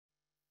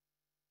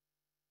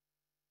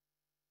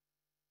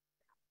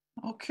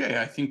Okay,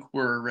 I think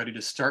we're ready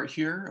to start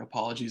here.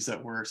 Apologies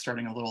that we're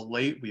starting a little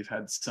late. We've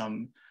had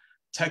some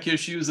tech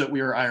issues that we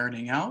are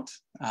ironing out,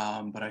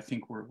 but I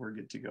think we're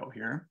good to go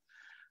here.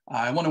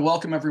 I want to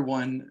welcome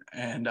everyone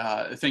and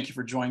thank you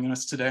for joining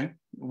us today.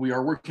 We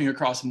are working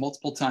across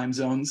multiple time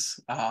zones,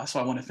 so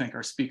I want to thank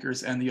our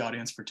speakers and the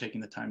audience for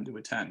taking the time to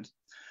attend.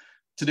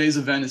 Today's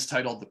event is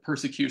titled The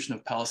Persecution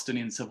of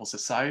Palestinian Civil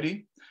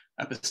Society,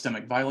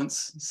 Epistemic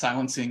Violence,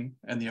 Silencing,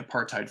 and the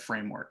Apartheid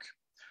Framework.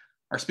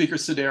 Our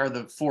speakers today are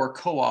the four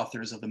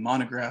co-authors of the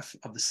monograph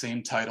of the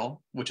same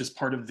title, which is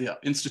part of the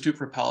Institute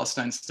for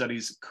Palestine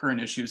Studies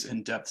Current Issues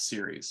in-Depth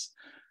series.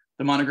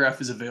 The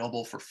monograph is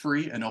available for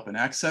free and open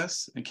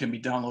access and can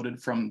be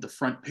downloaded from the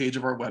front page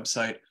of our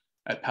website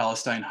at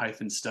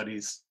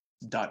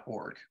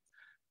palestine-studies.org.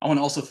 I want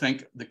to also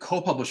thank the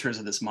co-publishers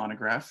of this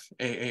monograph,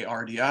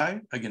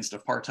 AARDI, Against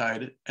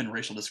Apartheid and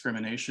Racial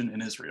Discrimination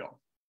in Israel.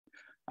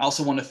 I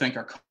also want to thank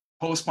our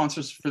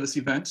co-sponsors for this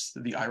event,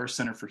 the Irish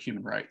Center for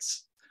Human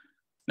Rights.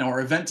 Now,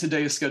 our event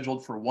today is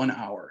scheduled for 1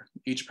 hour.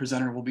 Each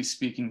presenter will be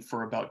speaking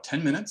for about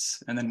 10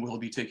 minutes, and then we'll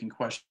be taking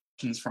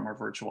questions from our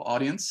virtual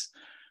audience.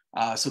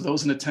 So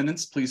those in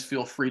attendance, please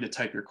feel free to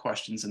type your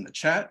questions in the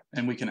chat,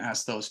 and we can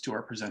ask those to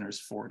our presenters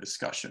for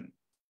discussion.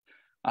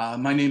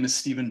 My name is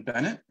Stephen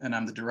Bennett, and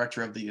I'm the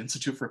director of the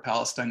Institute for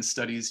Palestine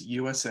Studies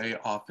USA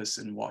office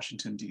in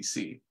Washington,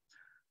 D.C.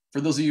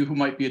 For those of you who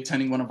might be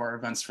attending one of our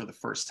events for the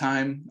first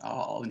time,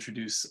 I'll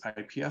introduce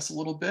IPS a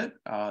little bit.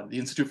 The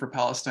Institute for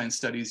Palestine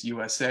Studies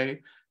USA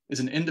is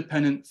an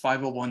independent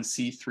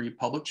 501c3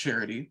 public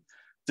charity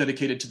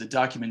dedicated to the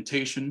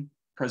documentation,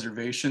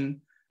 preservation,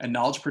 and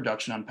knowledge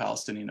production on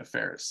Palestinian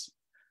affairs.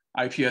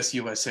 IPS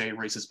USA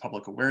raises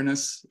public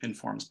awareness,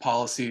 informs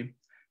policy,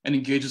 and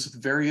engages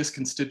with various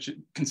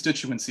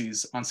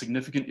constituencies on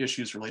significant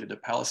issues related to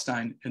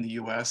Palestine in the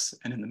US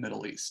and in the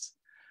Middle East.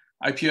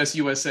 IPS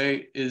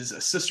USA is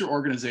a sister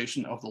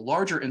organization of the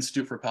larger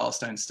Institute for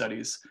Palestine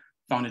Studies,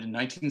 founded in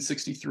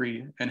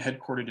 1963 and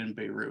headquartered in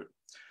Beirut.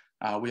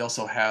 We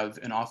also have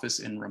an office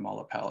in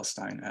Ramallah,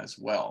 Palestine as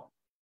well.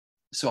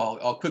 So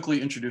I'll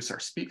quickly introduce our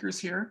speakers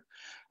here.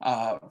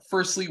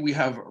 Firstly, we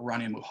have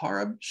Rania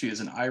Muharrab. She is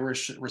an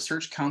Irish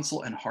Research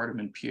Council and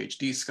Hardiman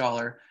PhD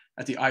scholar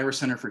at the Irish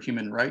Center for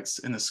Human Rights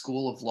in the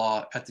School of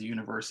Law at the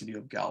University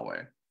of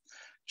Galway.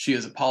 She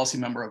is a policy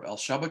member of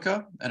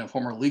El-Shabaka and a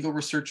former legal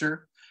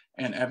researcher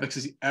and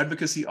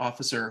advocacy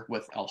officer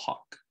with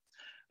Al-Haq.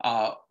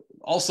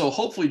 Also,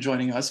 hopefully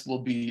joining us will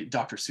be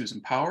Dr. Susan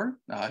Power.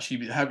 She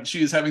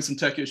is having some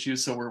tech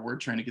issues, so we're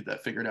trying to get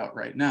that figured out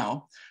right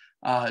now.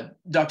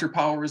 Dr.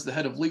 Power is the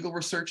head of legal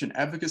research and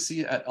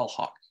advocacy at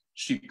Al-Haq.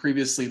 She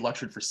previously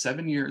lectured for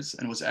 7 years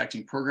and was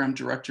acting program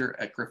director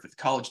at Griffith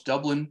College,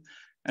 Dublin,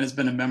 and has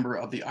been a member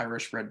of the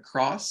Irish Red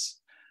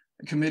Cross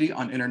Committee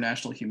on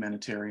International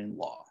Humanitarian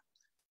Law.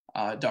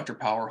 Dr.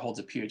 Power holds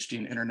a PhD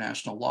in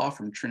international law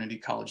from Trinity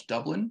College,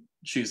 Dublin.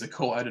 She is a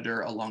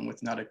co-editor along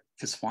with Nada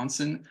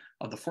Kiswanson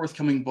of the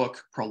forthcoming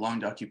book,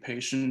 Prolonged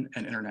Occupation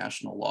and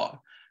International Law,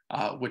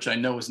 which I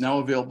know is now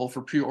available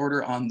for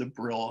pre-order on the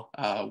Brill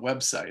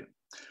website.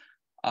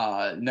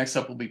 Next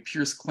up will be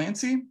Piers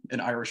Clancy, an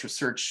Irish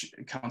Research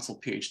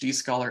Council PhD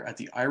scholar at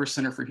the Irish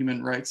Center for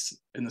Human Rights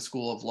in the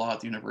School of Law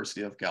at the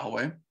University of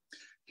Galway.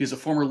 He is a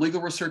former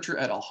legal researcher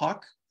at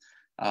Al-Haq.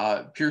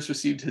 Piers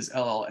received his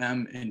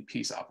LLM in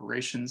Peace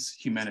Operations,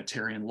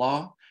 Humanitarian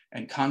Law,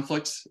 and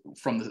Conflict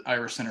from the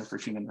Irish Center for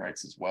Human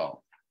Rights as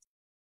well.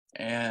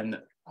 And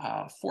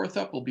fourth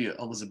up will be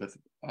Elizabeth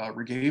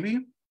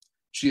Regabi.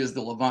 She is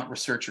the Levant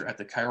researcher at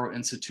the Cairo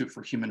Institute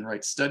for Human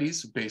Rights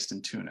Studies based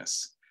in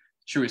Tunis.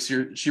 She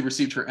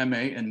received her MA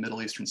in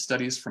Middle Eastern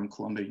Studies from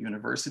Columbia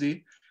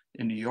University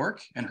in New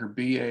York and her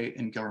BA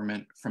in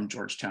Government from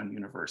Georgetown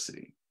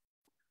University.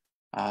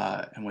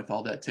 And with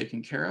all that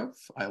taken care of,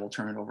 I will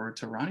turn it over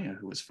to Rania,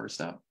 who is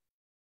first up.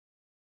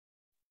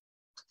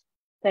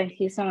 Thank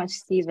you so much,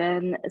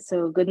 Stephen.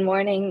 So good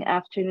morning,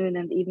 afternoon,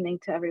 and evening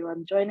to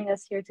everyone joining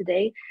us here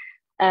today.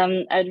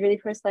 I'd really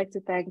first like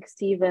to thank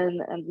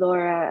Stephen and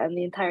Laura and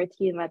the entire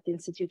team at the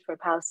Institute for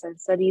Palestine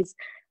Studies,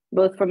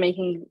 both for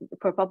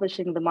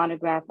publishing the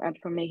monograph and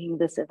for making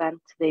this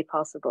event today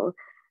possible.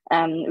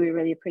 We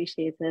really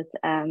appreciate it,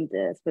 and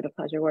it's been a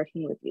pleasure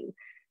working with you.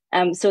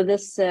 So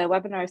this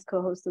webinar is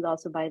co-hosted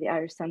also by the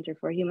Irish Center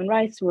for Human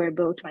Rights, where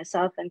both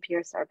myself and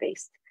Piers are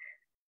based.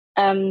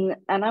 And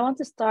I want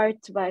to start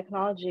by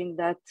acknowledging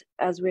that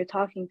as we're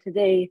talking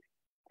today,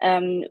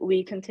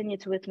 we continue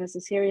to witness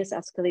a serious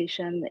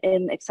escalation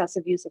in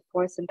excessive use of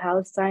force in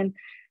Palestine,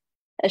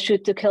 a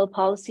shoot to kill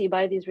policy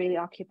by the Israeli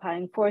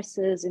occupying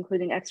forces,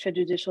 including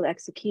extrajudicial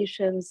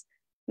executions,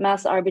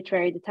 mass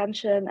arbitrary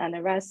detention and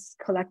arrests,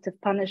 collective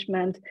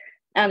punishment,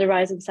 and a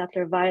rise in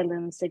settler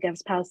violence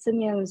against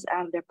Palestinians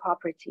and their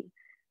property.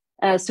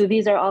 So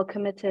these are all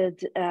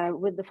committed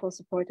with the full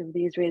support of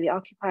the Israeli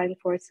occupying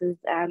forces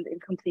and in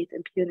complete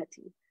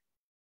impunity.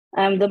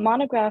 The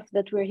monograph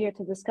that we're here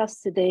to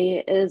discuss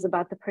today is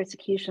about the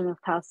persecution of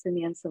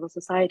Palestinian civil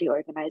society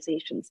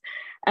organizations.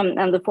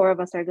 And the four of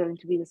us are going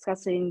to be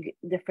discussing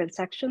different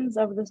sections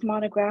of this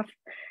monograph.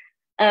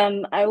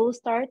 I will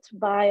start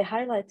by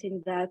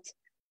highlighting that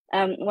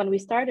when we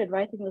started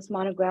writing this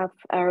monograph,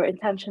 our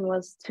intention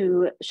was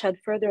to shed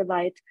further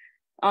light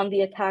on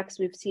the attacks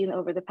we've seen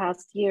over the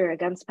past year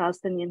against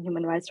Palestinian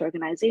human rights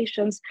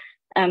organizations,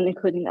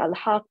 including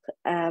Al-Haq,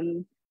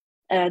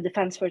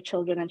 Defense for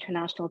Children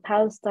International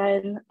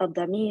Palestine,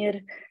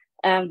 Al-Damir,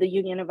 the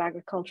Union of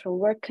Agricultural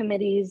Work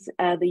Committees,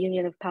 the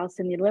Union of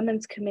Palestinian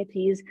Women's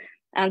Committees,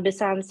 and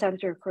Bisan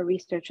Center for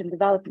Research and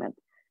Development.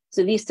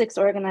 So these 6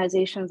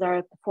 organizations are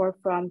at the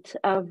forefront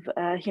of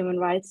human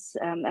rights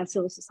and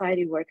civil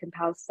society work in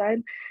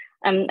Palestine,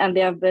 and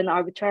they have been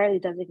arbitrarily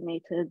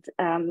designated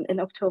in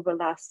October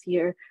last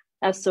year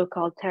as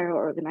so-called terror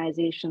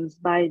organizations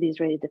by the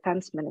Israeli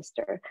Defense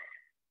Minister.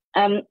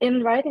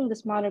 In writing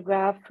this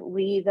monograph,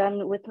 we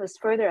then witnessed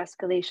further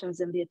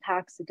escalations in the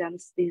attacks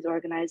against these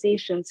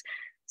organizations.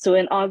 So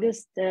in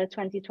August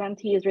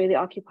 2020, Israeli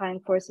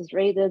occupying forces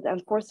raided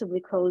and forcibly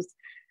closed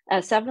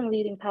 7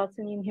 leading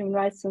Palestinian human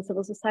rights and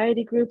civil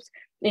society groups,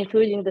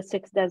 including the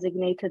 6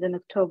 designated in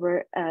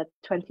October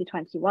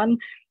 2021,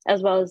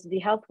 as well as the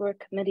health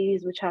work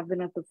committees, which have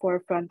been at the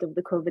forefront of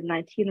the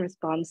COVID-19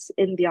 response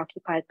in the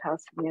occupied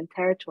Palestinian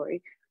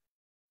territory.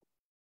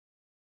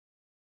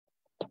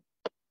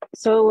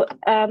 So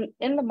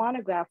in the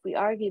monograph, we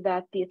argue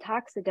that the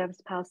attacks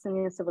against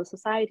Palestinian civil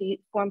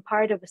society form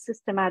part of a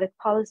systematic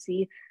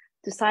policy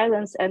to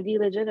silence and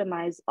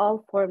delegitimize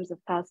all forms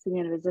of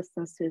Palestinian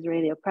resistance to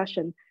Israeli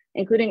oppression,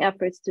 including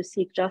efforts to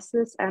seek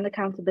justice and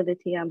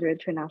accountability under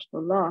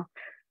international law.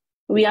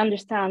 We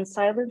understand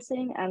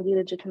silencing and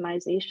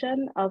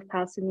delegitimization of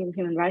Palestinian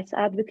human rights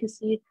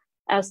advocacy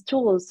as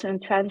tools to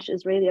entrench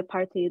Israeli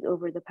apartheid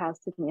over the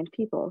Palestinian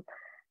people.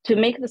 To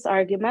make this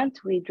argument,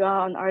 we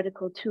draw on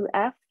Article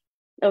 2F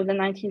of the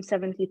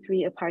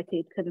 1973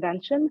 Apartheid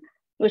Convention,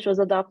 which was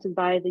adopted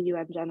by the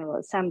UN General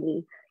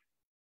Assembly.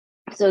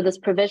 So this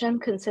provision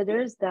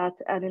considers that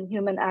an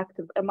inhuman act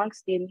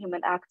amongst the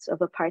inhuman acts of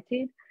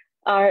apartheid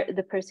are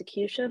the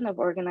persecution of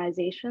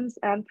organizations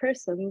and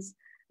persons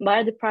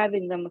by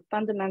depriving them of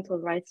fundamental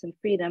rights and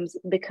freedoms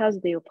because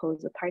they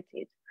oppose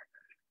apartheid.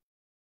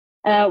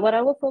 What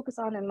I will focus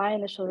on in my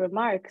initial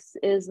remarks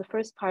is the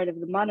first part of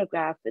the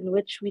monograph, in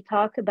which we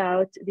talk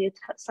about the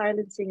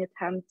silencing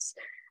attempts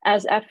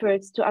as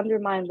efforts to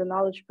undermine the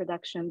knowledge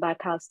production by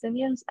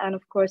Palestinians, and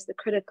of course the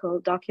critical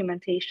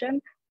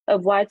documentation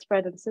of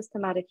widespread and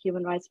systematic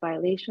human rights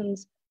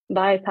violations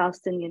by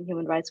Palestinian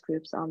human rights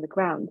groups on the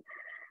ground.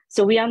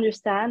 So we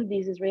understand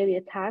these Israeli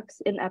attacks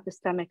in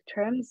epistemic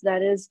terms,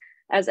 that is,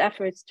 as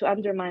efforts to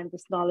undermine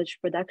this knowledge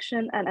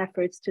production and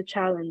efforts to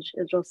challenge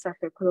Israel's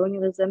settler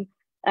colonialism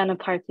and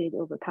apartheid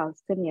over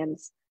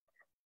Palestinians.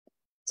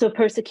 So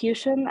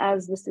persecution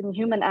as this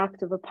inhuman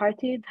act of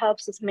apartheid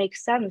helps us make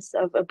sense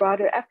of a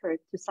broader effort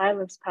to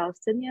silence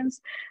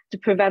Palestinians, to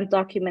prevent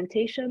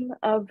documentation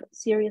of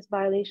serious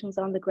violations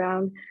on the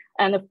ground,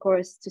 and of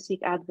course, to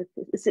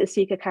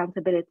seek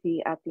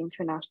accountability at the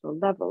international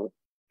level.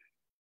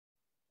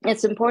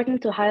 It's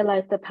important to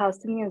highlight that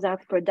Palestinians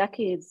have for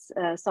decades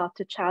sought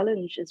to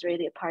challenge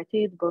Israeli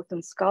apartheid, both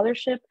in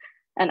scholarship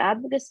and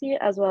advocacy,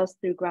 as well as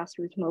through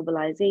grassroots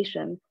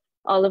mobilization.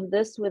 All of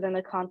this within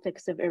a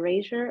context of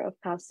erasure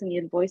of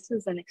Palestinian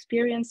voices and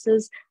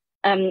experiences,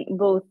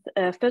 both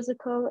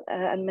physical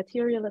and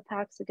material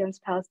attacks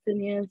against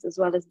Palestinians, as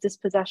well as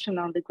dispossession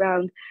on the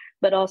ground,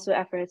 but also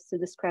efforts to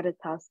discredit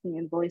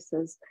Palestinian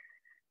voices.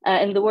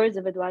 In the words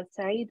of Edouard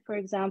Said, for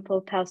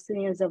example,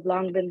 Palestinians have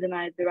long been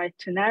denied the right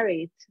to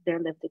narrate their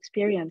lived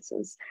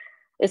experiences.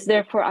 It's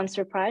therefore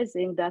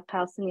unsurprising that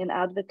Palestinian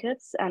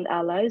advocates and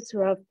allies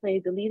who have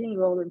played a leading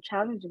role in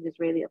challenging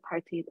Israeli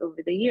apartheid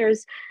over the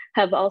years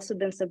have also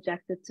been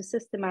subjected to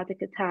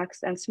systematic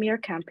attacks and smear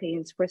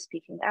campaigns for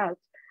speaking out.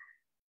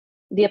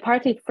 The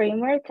apartheid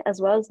framework,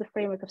 as well as the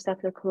framework of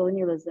settler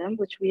colonialism,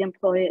 which we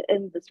employ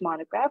in this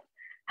monograph,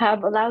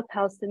 have allowed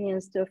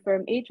Palestinians to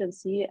affirm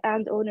agency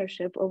and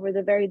ownership over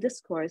the very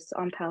discourse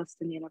on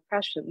Palestinian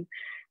oppression.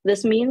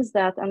 This means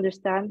that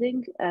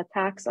understanding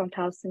attacks on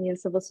Palestinian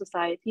civil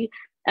society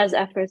as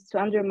efforts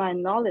to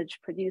undermine knowledge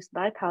produced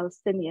by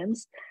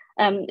Palestinians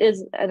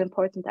is an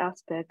important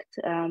aspect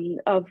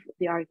of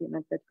the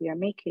argument that we are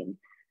making.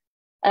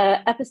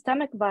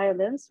 Epistemic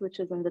violence, which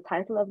is in the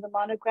title of the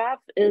monograph,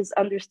 is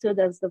understood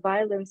as the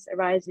violence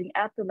arising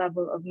at the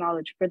level of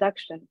knowledge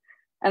production.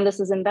 And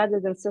this is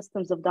embedded in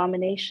systems of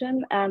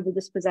domination and the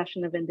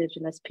dispossession of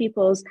indigenous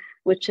peoples,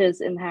 which is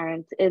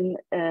inherent in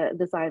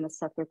the Zionist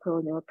settler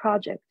colonial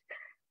project.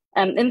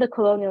 In the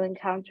colonial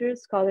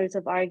encounters, scholars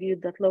have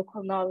argued that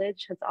local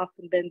knowledge has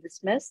often been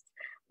dismissed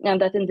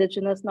and that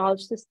indigenous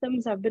knowledge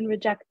systems have been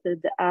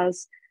rejected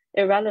as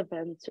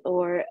irrelevant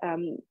or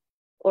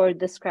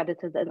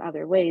discredited in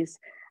other ways.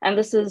 And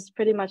this is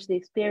pretty much the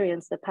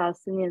experience that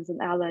Palestinians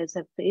and allies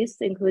have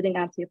faced, including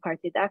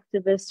anti-apartheid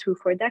activists who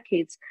for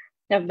decades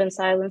have been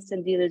silenced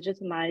and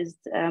delegitimized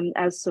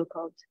as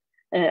so-called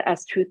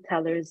as truth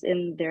tellers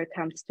in their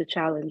attempts to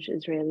challenge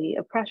Israeli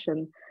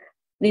oppression.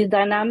 These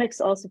dynamics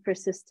also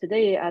persist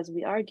today, as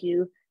we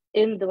argue,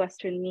 in the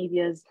Western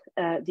media's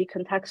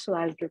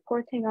decontextualized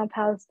reporting on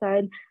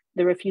Palestine,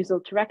 the refusal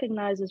to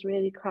recognize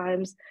Israeli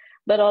crimes,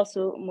 but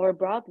also more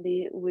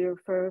broadly, we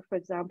refer, for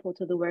example,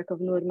 to the work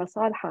of Nour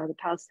Masalha, the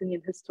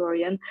Palestinian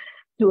historian,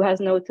 who has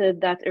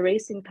noted that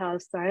erasing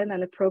Palestine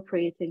and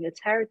appropriating its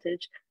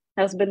heritage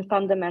has been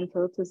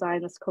fundamental to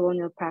Zionist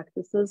colonial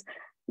practices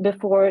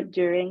before,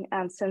 during,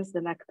 and since the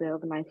Nakba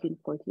of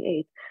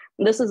 1948.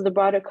 This is the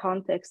broader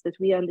context that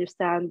we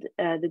understand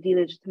the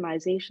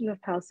delegitimization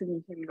of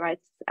Palestinian human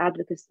rights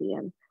advocacy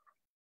in.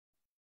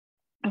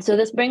 So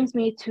this brings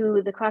me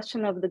to the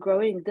question of the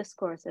growing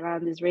discourse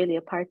around Israeli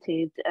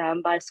apartheid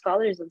by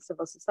scholars and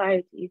civil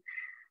society.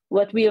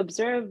 What we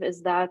observe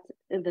is that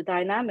the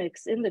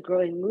dynamics in the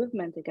growing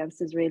movement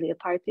against Israeli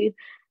apartheid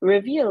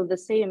reveal the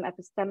same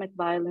epistemic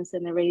violence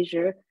and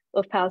erasure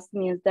of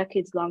Palestinians'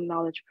 decades-long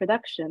knowledge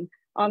production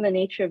on the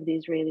nature of the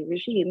Israeli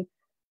regime.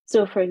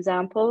 So, for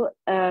example,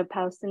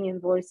 Palestinian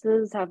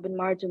voices have been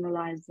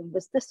marginalized in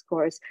this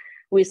discourse.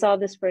 We saw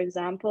this, for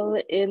example,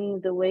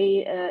 in the way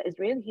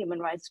Israeli human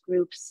rights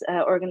groups'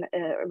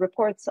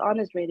 reports on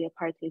Israeli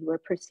apartheid were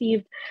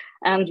perceived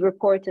and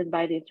reported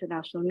by the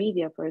international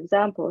media, for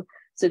example.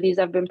 So these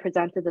have been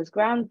presented as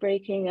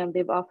groundbreaking, and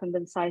they've often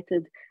been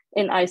cited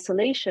in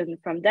isolation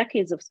from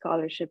decades of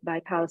scholarship by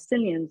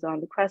Palestinians on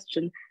the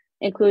question,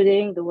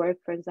 including the work,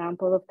 for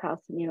example, of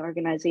Palestinian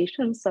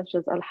organizations such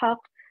as Al-Haq,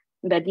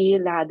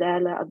 Badil,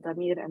 Adala,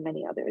 Al-Damir, and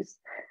many others.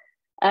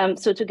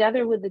 So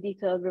together with the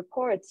detailed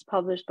reports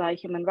published by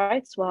Human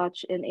Rights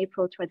Watch in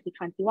April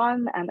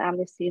 2021 and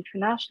Amnesty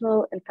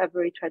International in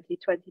February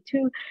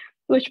 2022,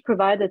 which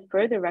provided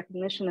further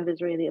recognition of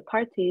Israeli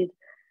apartheid,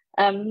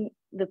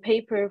 the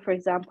paper, for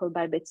example,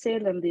 by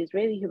B'Tselem, the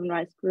Israeli human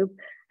rights group,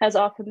 has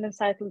often been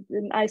cited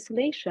in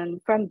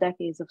isolation from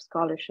decades of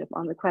scholarship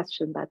on the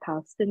question by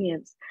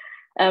Palestinians.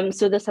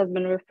 So this has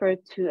been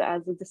referred to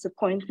as a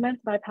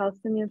disappointment by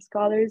Palestinian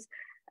scholars,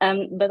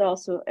 but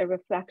also a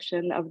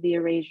reflection of the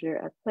erasure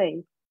at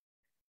play.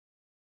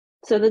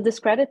 So the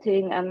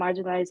discrediting and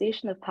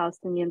marginalization of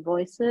Palestinian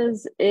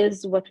voices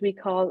is what we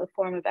call a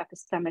form of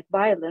epistemic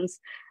violence,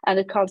 and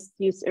it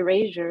constitutes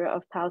erasure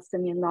of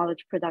Palestinian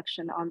knowledge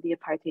production on the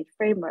apartheid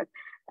framework.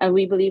 And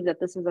we believe that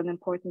this is an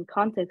important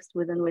context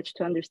within which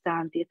to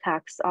understand the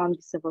attacks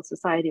on civil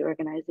society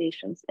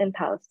organizations in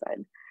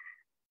Palestine.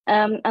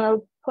 And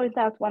I'll point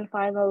out one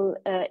final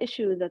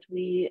issue that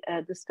we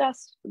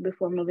discussed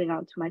before moving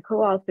on to my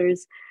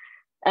co-authors.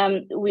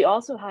 We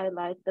also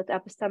highlight that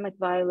epistemic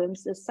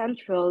violence is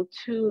central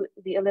to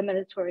the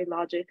eliminatory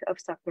logic of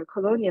settler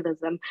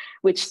colonialism,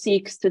 which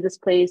seeks to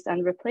displace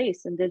and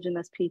replace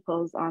indigenous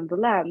peoples on the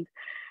land.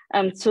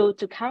 So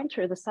to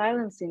counter the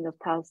silencing of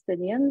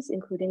Palestinians,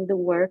 including the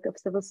work of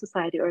civil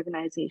society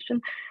organization,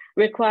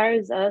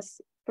 requires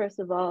us, first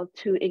of all,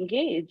 to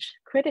engage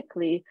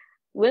critically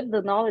with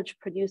the knowledge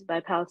produced by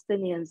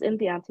Palestinians in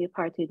the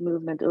anti-apartheid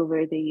movement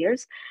over the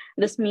years.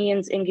 This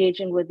means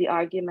engaging with the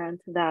argument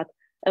that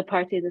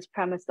apartheid is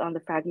premised on the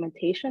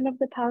fragmentation of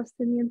the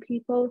Palestinian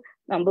people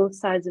on both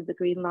sides of the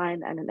Green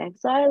Line and in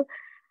exile,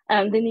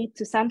 and the need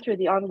to center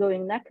the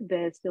ongoing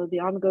Nakba, so the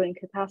ongoing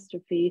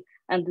catastrophe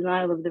and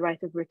denial of the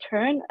right of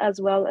return,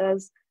 as well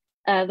as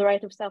the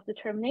right of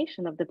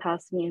self-determination of the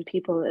Palestinian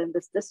people in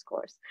this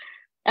discourse.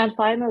 And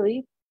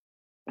finally,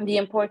 the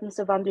importance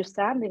of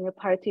understanding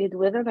apartheid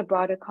within a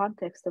broader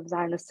context of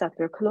Zionist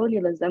settler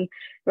colonialism,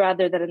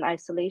 rather than in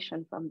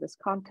isolation from this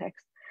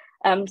context.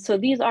 So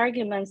these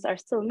arguments are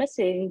still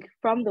missing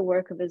from the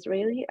work of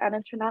Israeli and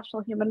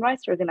international human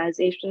rights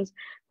organizations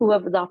who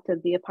have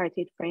adopted the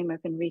apartheid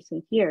framework in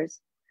recent years.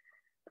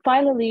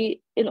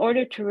 Finally, in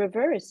order to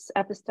reverse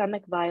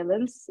epistemic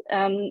violence,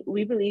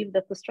 we believe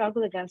that the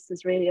struggle against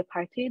Israeli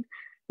apartheid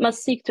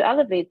must seek to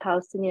elevate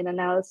Palestinian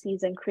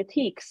analyses and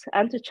critiques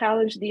and to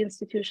challenge the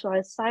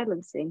institutionalized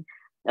silencing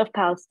of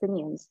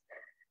Palestinians.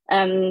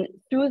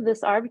 Through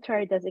this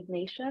arbitrary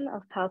designation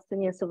of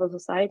Palestinian civil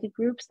society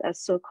groups as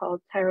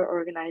so-called terror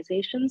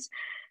organizations,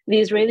 the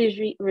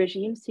Israeli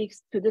regime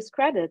seeks to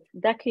discredit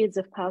decades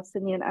of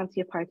Palestinian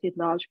anti-apartheid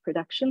knowledge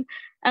production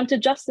and to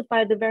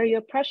justify the very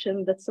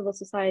oppression that civil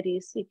society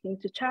is seeking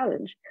to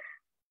challenge.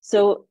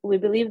 So we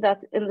believe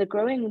that in the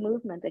growing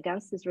movement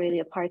against Israeli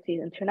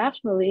apartheid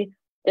internationally,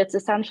 it's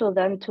essential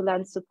then to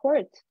lend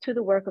support to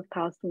the work of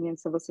Palestinian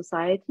civil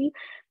society,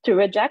 to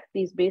reject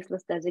these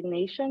baseless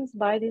designations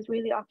by the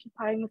Israeli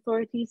occupying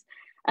authorities,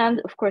 and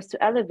of course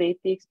to elevate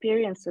the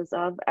experiences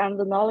of and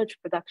the knowledge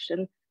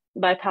production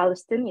by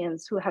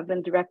Palestinians who have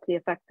been directly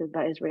affected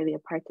by Israeli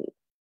apartheid.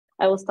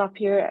 I will stop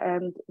here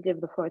and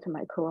give the floor to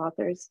my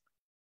co-authors.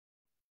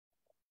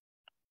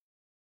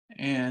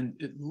 And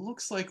it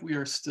looks like we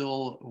are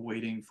still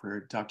waiting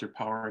for Dr.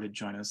 Power to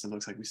join us. It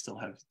looks like we still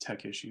have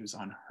tech issues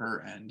on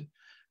her end.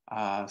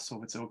 So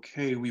if it's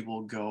okay, we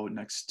will go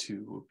next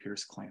to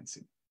Pierce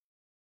Clancy.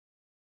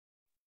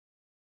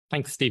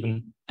 Thanks,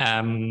 Stephen.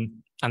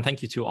 And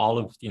thank you to all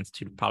of the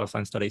Institute of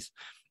Palestine Studies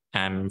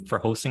for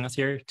hosting us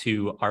here,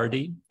 to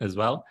RD as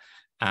well,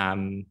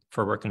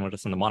 for working with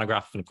us on the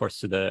monograph, and of course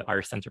to the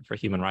Irish Centre for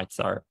Human Rights,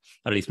 or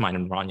at least mine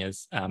and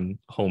Rania's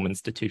home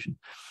institution.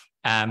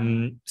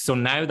 So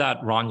now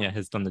that Rania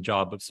has done the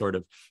job of sort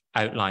of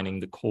outlining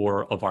the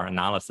core of our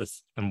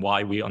analysis and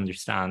why we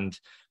understand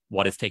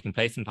what is taking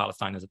place in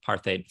Palestine as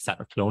apartheid,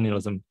 settler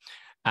colonialism,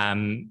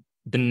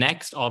 the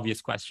next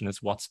obvious question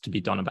is what's to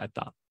be done about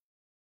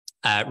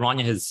that.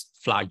 Rania has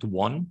flagged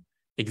one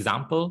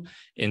example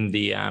in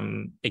the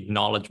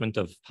acknowledgement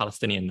of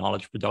Palestinian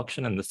knowledge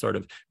production and the sort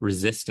of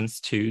resistance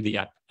to the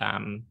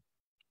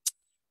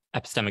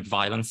epistemic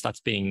violence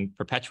that's being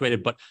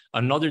perpetuated. But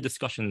another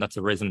discussion that's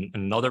arisen,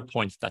 another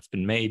point that's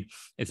been made,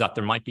 is that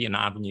there might be an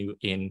avenue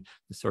in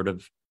the sort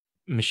of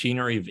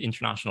machinery of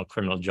international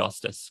criminal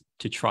justice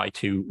to try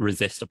to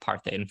resist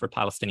apartheid and for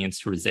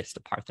Palestinians to resist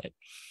apartheid.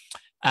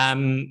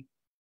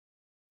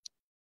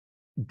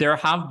 There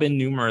have been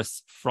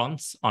numerous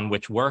fronts on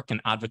which work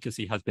and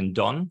advocacy has been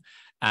done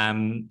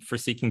for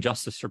seeking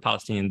justice for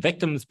Palestinian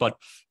victims, but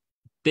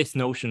this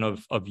notion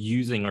of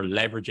using or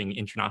leveraging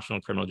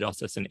international criminal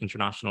justice and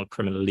international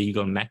criminal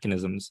legal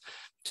mechanisms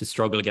to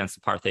struggle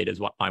against apartheid is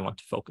what I want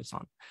to focus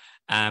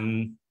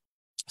on.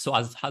 So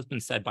as has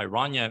been said by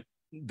Rania,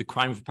 the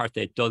crime of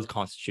apartheid does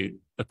constitute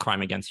a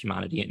crime against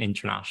humanity in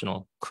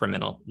international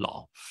criminal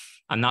law.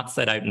 And that's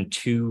set out in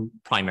two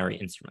primary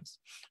instruments.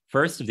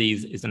 First of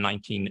these is the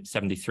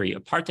 1973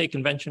 Apartheid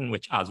Convention,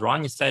 which, as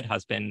Rania said,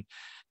 has been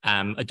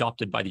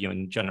adopted by the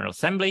UN General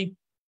Assembly.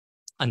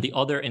 And the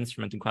other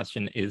instrument in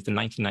question is the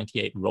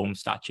 1998 Rome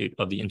Statute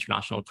of the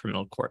International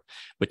Criminal Court,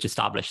 which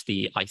established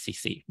the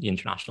ICC, the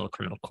International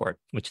Criminal Court,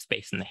 which is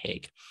based in The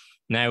Hague.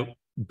 Now,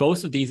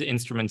 both of these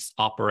instruments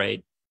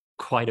operate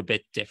quite a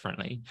bit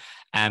differently.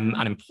 And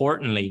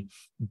importantly,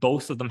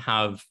 both of them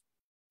have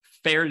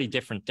fairly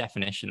different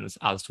definitions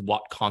as to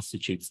what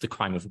constitutes the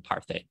crime of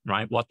apartheid,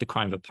 right? What the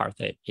crime of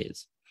apartheid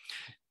is.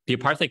 The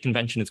Apartheid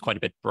Convention is quite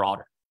a bit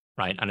broader,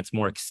 right? And it's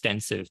more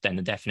extensive than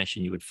the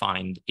definition you would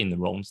find in the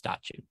Rome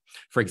Statute.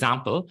 For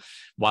example,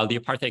 while the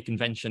Apartheid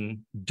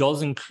Convention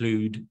does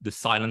include the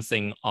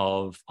silencing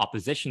of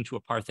opposition to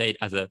apartheid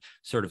as a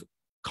sort of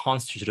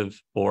constitutive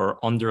or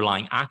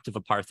underlying act of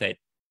apartheid,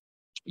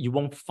 you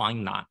won't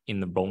find that in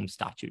the Rome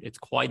Statute. It's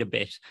quite a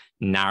bit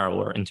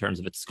narrower in terms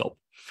of its scope.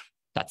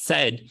 That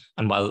said,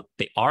 and while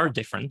they are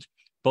different,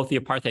 both the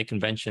Apartheid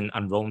Convention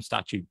and Rome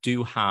Statute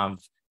do have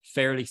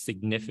fairly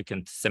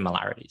significant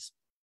similarities.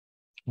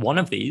 One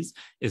of these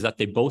is that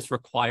they both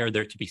require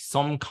there to be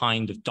some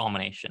kind of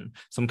domination,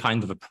 some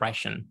kind of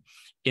oppression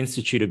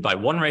instituted by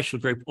one racial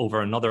group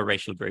over another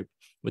racial group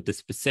with the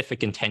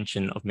specific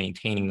intention of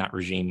maintaining that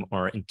regime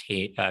or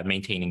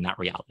maintaining that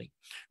reality,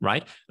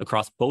 right?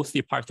 Across both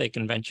the Apartheid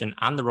Convention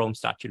and the Rome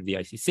Statute of the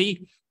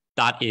ICC,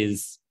 that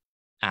is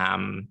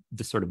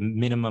the sort of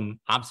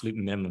absolute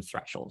minimum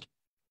threshold.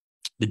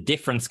 The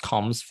difference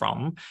comes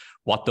from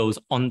what those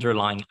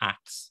underlying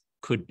acts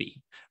could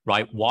be,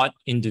 right? What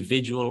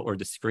individual or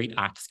discrete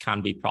acts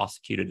can be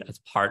prosecuted as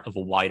part of a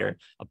wider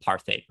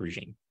apartheid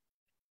regime.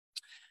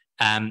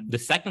 The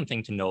second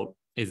thing to note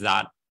is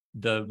that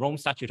the Rome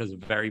Statute has a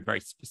very, very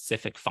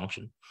specific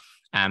function.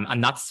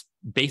 And that's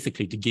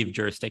basically to give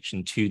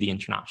jurisdiction to the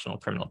International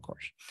Criminal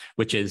Court,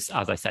 which is,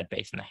 as I said,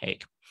 based in The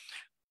Hague.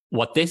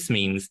 What this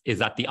means is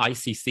that the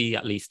ICC,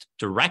 at least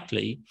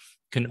directly,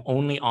 can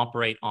only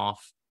operate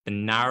off the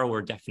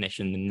narrower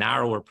definition, the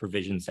narrower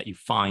provisions that you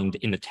find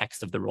in the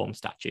text of the Rome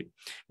Statute,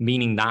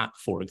 meaning that,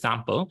 for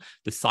example,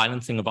 the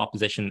silencing of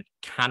opposition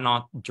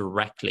cannot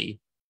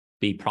directly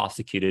be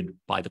prosecuted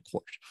by the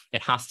court.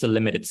 It has to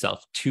limit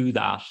itself to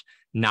that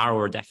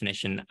narrower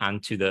definition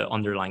and to the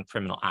underlying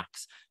criminal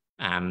acts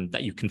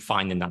that you can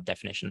find in that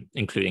definition,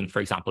 including, for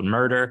example,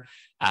 murder,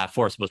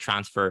 forcible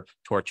transfer,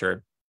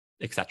 torture,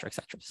 et cetera,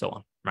 so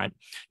on, right?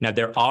 Now,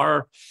 there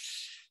are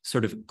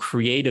sort of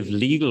creative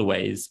legal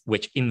ways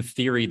which, in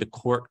theory, the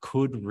court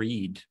could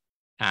read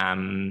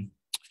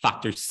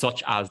factors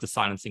such as the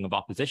silencing of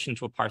opposition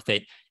to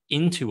apartheid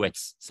into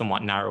its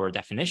somewhat narrower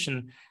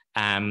definition,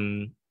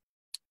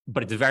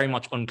 but it's very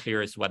much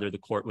unclear as to whether the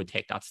court would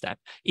take that step,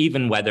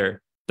 even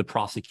whether the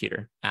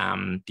prosecutor,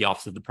 the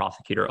Office of the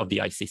Prosecutor of the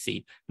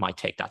ICC might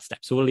take that step.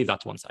 So we'll leave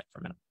that to one side for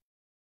a minute.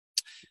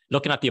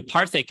 Looking at the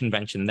Apartheid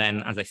Convention,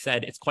 then, as I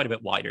said, it's quite a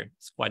bit wider.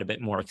 It's quite a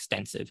bit more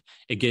extensive.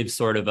 It gives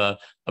sort of a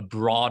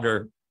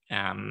broader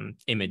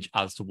image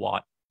as to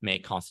what may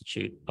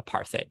constitute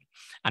apartheid.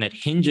 And it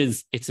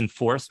hinges its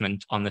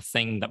enforcement on the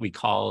thing that we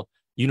call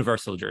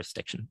universal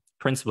jurisdiction,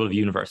 principle of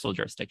universal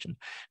jurisdiction,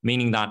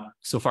 meaning that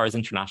so far as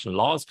international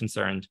law is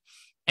concerned,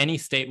 any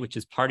state which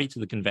is party to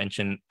the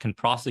convention can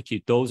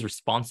prosecute those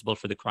responsible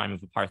for the crime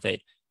of apartheid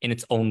in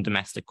its own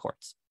domestic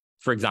courts.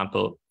 For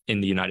example, in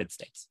the United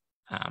States.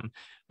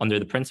 Under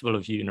the principle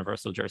of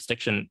universal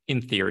jurisdiction,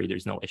 in theory,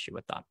 there's no issue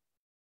with that.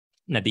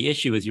 Now, the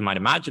issue, as you might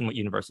imagine, with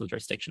universal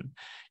jurisdiction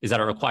is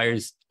that it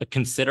requires a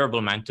considerable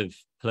amount of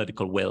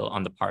political will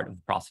on the part of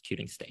the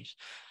prosecuting state.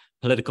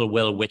 Political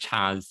will which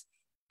has,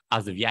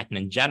 as of yet and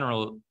in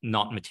general,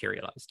 not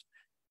materialized.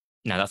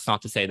 Now, that's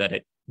not to say that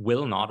it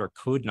will not or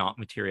could not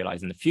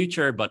materialize in the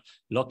future, but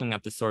looking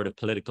at the sort of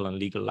political and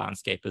legal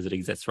landscape as it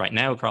exists right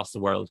now across the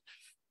world,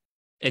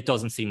 it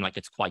doesn't seem like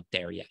it's quite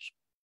there yet.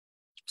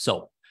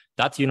 So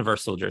that's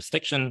universal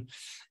jurisdiction.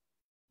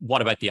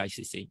 what about the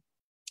ICC?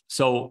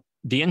 So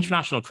the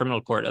International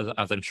Criminal Court,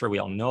 as I'm sure we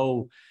all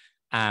know,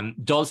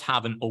 does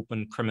have an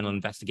open criminal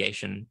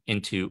investigation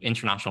into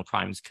international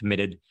crimes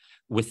committed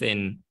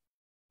within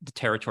the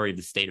territory of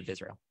the State of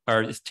Israel,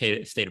 or the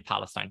State of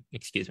Palestine,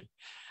 excuse me.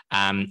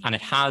 And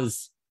it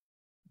has,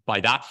 by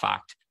that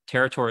fact,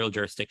 territorial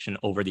jurisdiction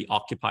over the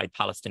occupied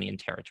Palestinian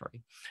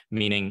territory,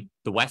 meaning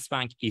the West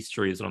Bank, East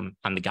Jerusalem,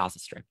 and the Gaza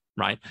Strip,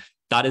 right?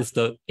 That is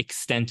the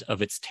extent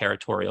of its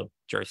territorial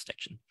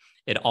jurisdiction.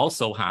 It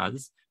also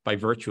has, by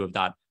virtue of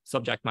that,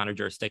 subject matter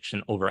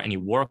jurisdiction over any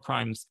war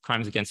crimes,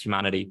 crimes against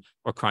humanity,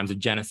 or crimes of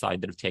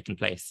genocide that have taken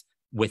place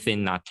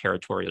within that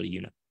territorial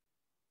unit.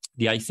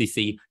 The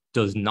ICC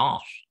does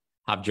not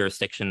have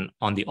jurisdiction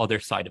on the other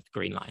side of the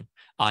Green Line,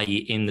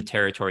 i.e. in the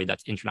territory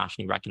that's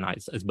internationally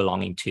recognized as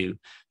belonging to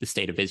the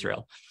State of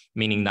Israel,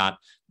 meaning that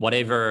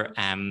whatever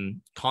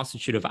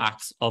constitutive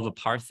acts of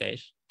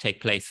apartheid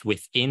take place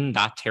within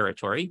that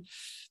territory,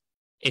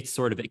 it's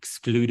sort of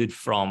excluded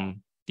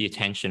from the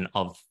attention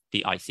of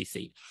the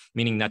ICC,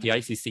 meaning that the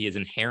ICC is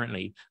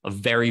inherently of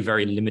very,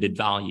 very limited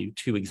value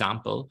to,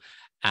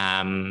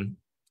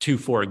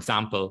 for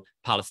example,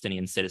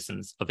 Palestinian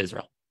citizens of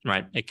Israel,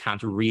 right? It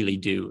can't really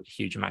do a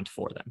huge amount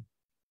for them.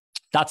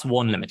 That's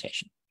one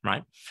limitation,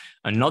 right?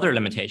 Another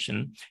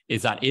limitation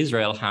is that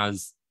Israel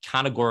has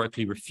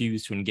categorically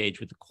refused to engage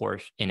with the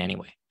court in any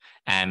way,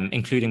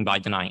 including by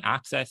denying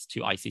access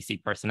to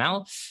ICC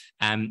personnel,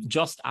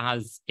 just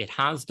as it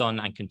has done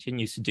and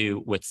continues to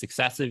do with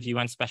successive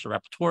UN special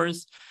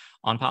rapporteurs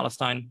on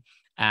Palestine,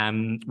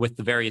 with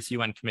the various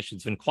UN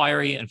commissions of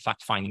inquiry and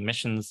fact-finding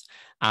missions,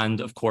 and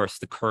of course,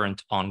 the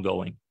current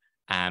ongoing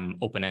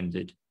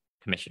open-ended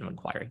commission of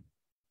inquiry.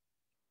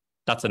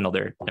 That's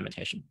another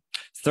limitation.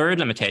 Third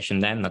limitation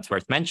then that's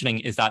worth mentioning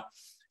is that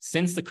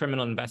since the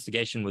criminal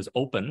investigation was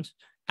opened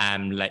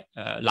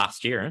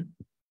last year,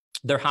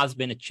 there has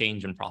been a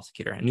change in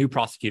prosecutor. A new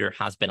prosecutor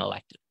has been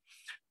elected.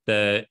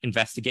 The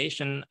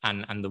investigation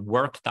and the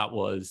work that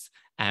was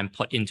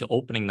put into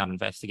opening that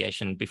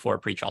investigation before a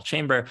pretrial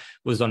chamber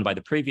was done by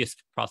the previous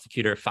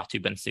prosecutor,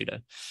 Fatou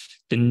Bensouda.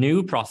 The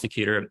new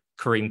prosecutor,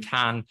 Karim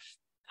Khan,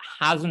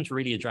 hasn't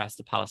really addressed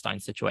the Palestine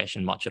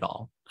situation much at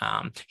all.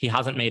 He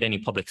hasn't made any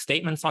public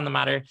statements on the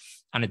matter,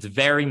 and it's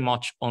very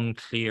much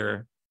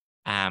unclear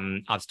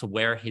as to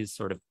where his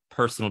sort of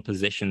personal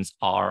positions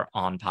are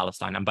on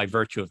Palestine, and by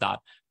virtue of that,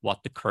 what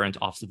the current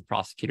Office of the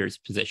Prosecutor's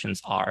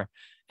positions are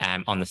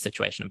on the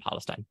situation in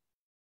Palestine.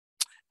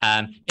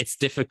 It's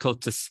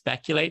difficult to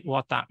speculate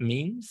what that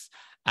means,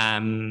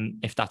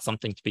 if that's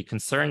something to be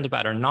concerned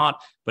about or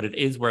not, but it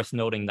is worth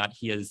noting that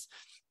he is,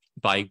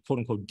 by quote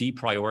unquote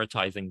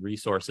deprioritizing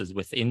resources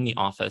within the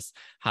office,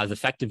 has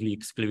effectively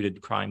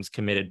excluded crimes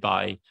committed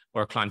by,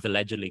 or crimes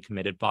allegedly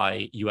committed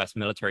by, US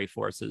military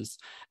forces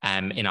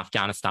in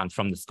Afghanistan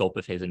from the scope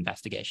of his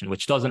investigation,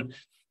 which doesn't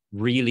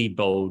really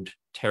bode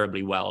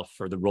terribly well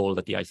for the role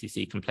that the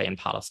ICC can play in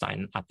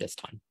Palestine at this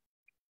time.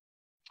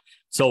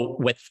 So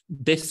with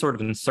this sort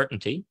of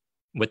uncertainty,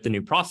 with the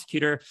new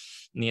prosecutor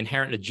and the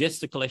inherent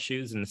logistical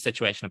issues in the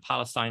situation of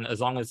Palestine,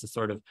 as long as the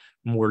sort of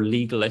more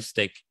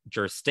legalistic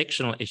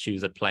jurisdictional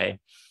issues at play,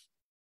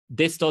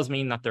 this does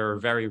mean that there are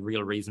very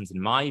real reasons, in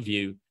my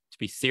view, to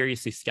be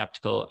seriously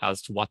skeptical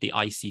as to what the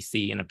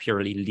ICC in a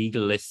purely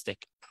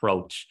legalistic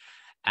approach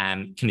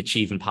can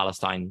achieve in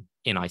Palestine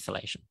in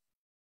isolation.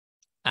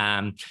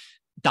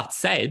 That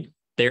said,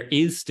 there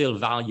is still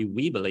value,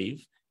 we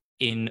believe,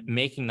 in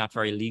making that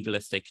very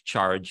legalistic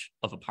charge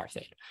of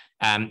apartheid.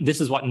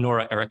 This is what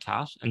Noura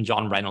Erakat and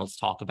John Reynolds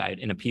talk about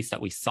in a piece that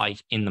we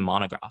cite in the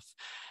monograph.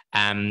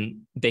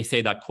 They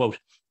say that, quote,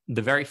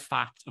 the very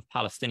fact of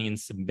Palestinians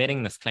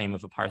submitting this claim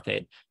of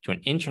apartheid to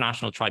an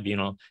international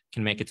tribunal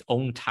can make its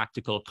own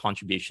tactical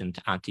contribution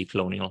to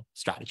anti-colonial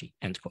strategy,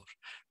 end quote,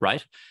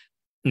 right?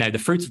 Now, the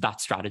fruits of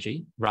that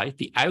strategy, right,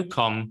 the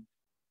outcome,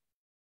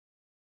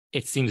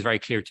 it seems very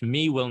clear to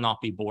me, will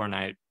not be borne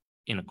out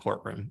in a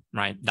courtroom,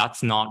 right?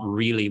 That's not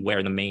really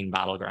where the main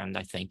battleground,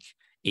 I think,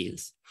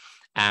 is.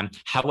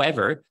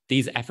 However,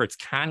 these efforts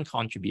can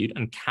contribute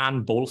and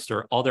can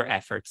bolster other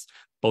efforts,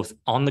 both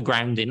on the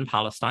ground in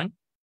Palestine,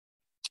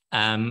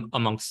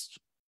 amongst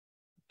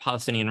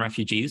Palestinian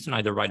refugees and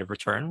either right of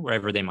return,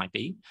 wherever they might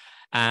be,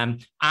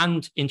 and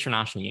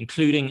internationally,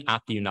 including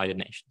at the United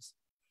Nations.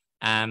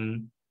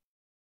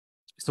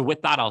 So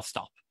with that, I'll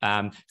stop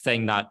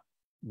saying that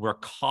we're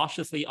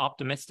cautiously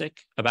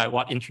optimistic about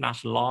what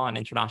international law and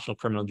international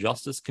criminal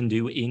justice can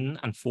do in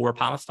and for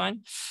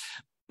Palestine,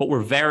 but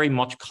we're very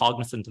much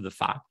cognizant of the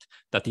fact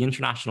that the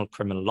international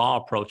criminal law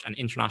approach and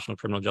international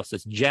criminal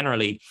justice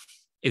generally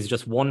is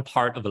just one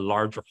part of a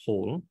larger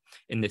whole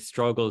in this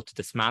struggle to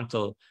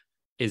dismantle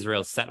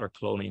Israel's settler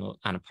colonial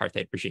and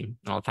apartheid regime.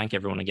 And I'll thank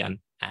everyone again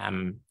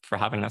for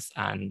having us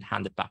and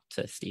hand it back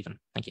to Stephen.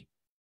 Thank you.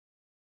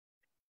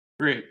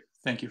 Great.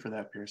 Thank you for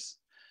that, Pierce.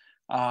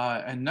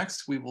 And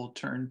next we will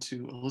turn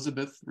to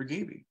Elizabeth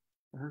Regaby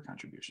for her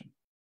contribution.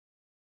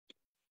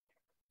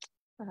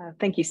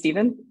 Thank you,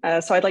 Stephen.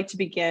 So I'd like to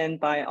begin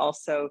by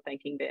also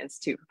thanking the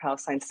Institute for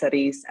Palestine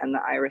Studies and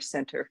the Irish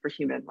Center for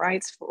Human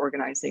Rights for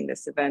organizing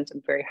this event.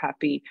 I'm very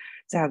happy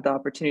to have the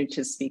opportunity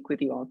to speak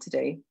with you all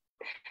today.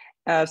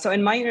 So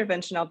in my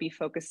intervention, I'll be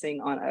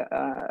focusing on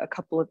a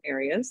couple of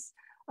areas.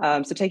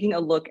 So taking a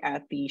look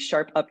at the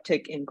sharp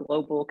uptick in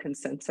global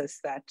consensus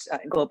that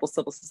global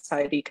civil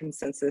society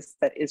consensus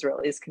that Israel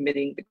is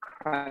committing the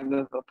crime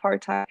of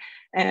apartheid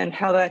and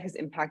how that has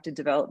impacted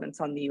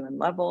developments on the UN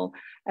level.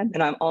 And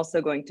then I'm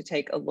also going to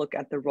take a look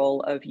at the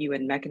role of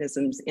UN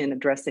mechanisms in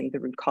addressing the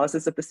root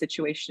causes of the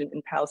situation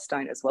in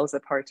Palestine as well as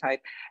apartheid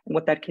and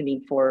what that can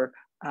mean for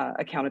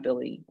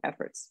accountability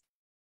efforts.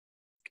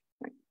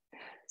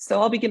 So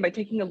I'll begin by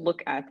taking a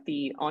look at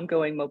the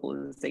ongoing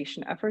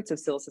mobilization efforts of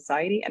civil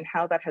society and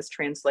how that has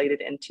translated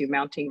into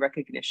mounting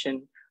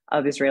recognition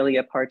of Israeli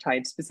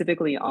apartheid,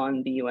 specifically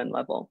on the UN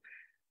level.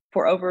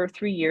 For over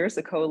 3 years,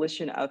 a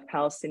coalition of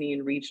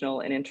Palestinian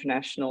regional and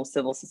international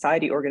civil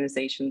society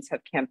organizations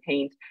have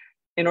campaigned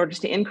in order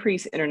to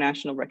increase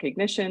international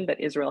recognition that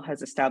Israel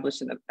has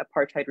established an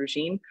apartheid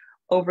regime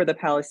over the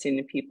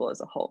Palestinian people as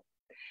a whole.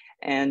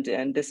 And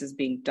this is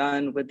being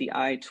done with the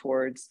eye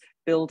towards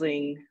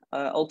building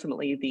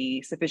ultimately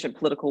the sufficient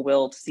political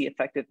will to see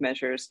effective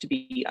measures to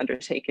be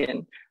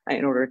undertaken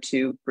in order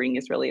to bring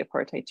Israeli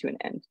apartheid to an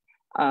end.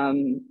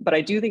 But I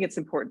do think it's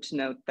important to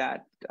note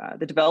that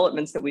the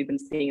developments that we've been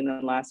seeing in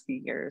the last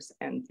few years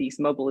and these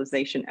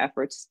mobilization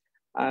efforts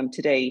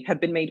today have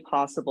been made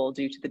possible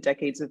due to the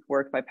decades of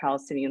work by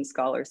Palestinian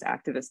scholars,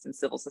 activists, and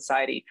civil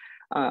society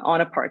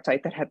on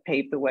apartheid that have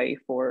paved the way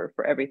for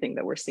everything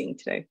that we're seeing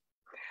today.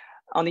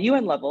 On the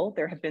UN level,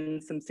 there have been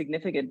some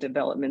significant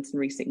developments in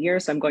recent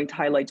years. So I'm going to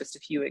highlight just a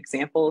few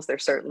examples. There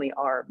certainly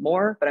are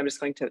more, but I'm just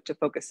going to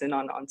focus in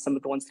on some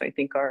of the ones that I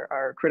think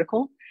are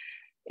critical.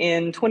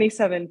 In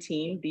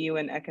 2017, the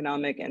UN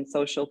Economic and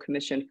Social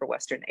Commission for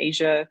Western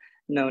Asia,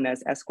 known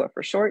as ESCWA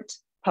for short,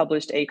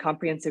 published a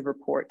comprehensive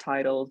report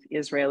titled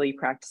Israeli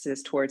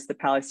Practices Towards the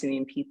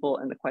Palestinian People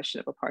and the Question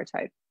of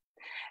Apartheid.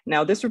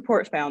 Now, this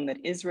report found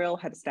that Israel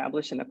had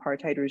established an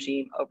apartheid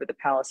regime over the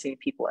Palestinian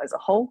people as a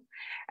whole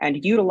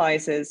and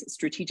utilizes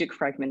strategic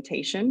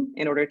fragmentation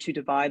in order to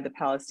divide the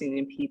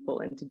Palestinian people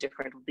into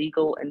different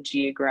legal and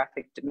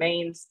geographic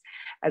domains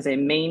as a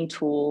main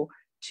tool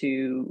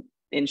to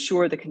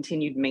ensure the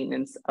continued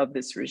maintenance of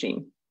this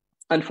regime.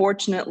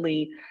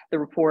 Unfortunately, the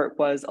report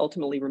was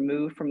ultimately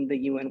removed from the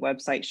UN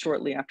website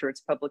shortly after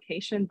its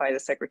publication by the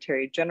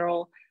Secretary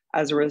General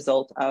as a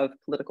result of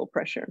political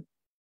pressure.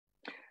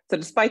 So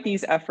despite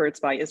these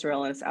efforts by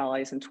Israel and its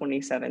allies in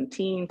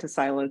 2017 to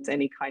silence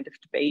any kind of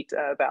debate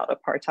about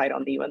apartheid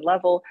on the UN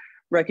level,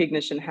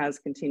 recognition has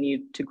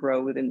continued to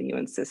grow within the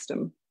UN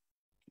system.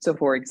 So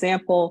for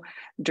example,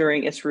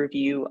 during its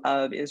review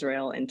of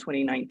Israel in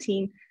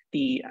 2019,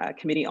 the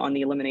Committee on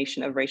the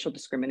Elimination of Racial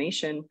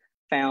Discrimination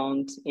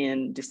found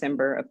in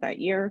December of that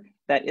year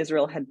that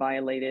Israel had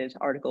violated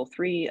Article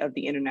 3 of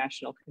the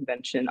International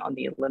Convention on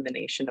the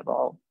Elimination of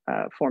All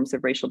Forms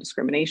of Racial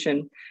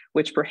Discrimination,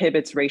 which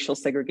prohibits racial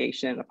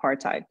segregation and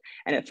apartheid.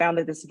 And it found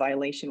that this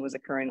violation was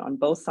occurring on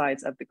both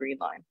sides of the Green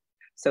Line,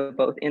 so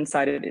both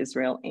inside of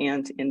Israel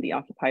and in the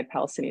occupied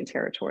Palestinian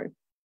territory.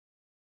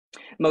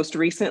 Most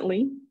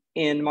recently,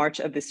 in March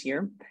of this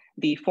year,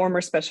 the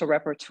former Special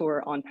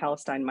Rapporteur on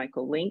Palestine,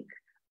 Michael Lynk,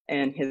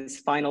 in his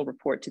final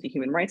report to the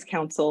Human Rights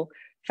Council,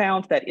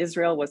 found that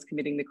Israel was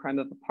committing the crime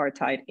of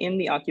apartheid in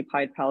the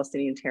occupied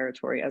Palestinian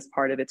territory as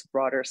part of its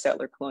broader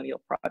settler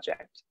colonial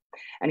project.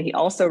 And he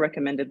also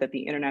recommended that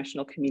the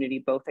international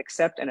community both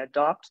accept and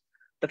adopt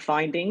the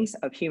findings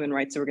of human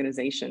rights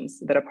organizations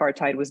that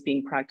apartheid was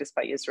being practiced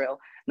by Israel,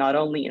 not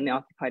only in the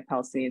occupied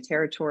Palestinian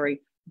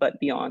territory, but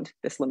beyond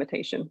this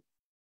limitation.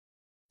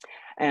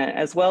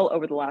 As well,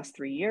 over the last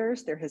 3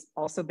 years, there has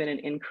also been an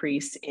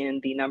increase in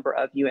the number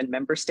of UN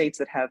member states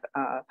that have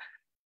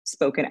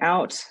spoken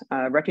out,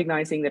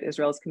 recognizing that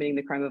Israel is committing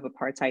the crime of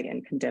apartheid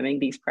and condemning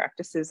these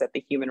practices at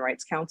the Human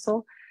Rights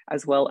Council,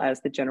 as well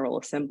as the General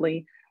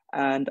Assembly.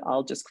 And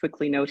I'll just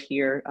quickly note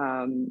here,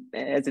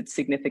 as it's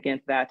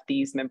significant that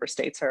these member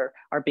states are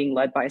being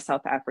led by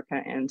South Africa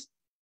and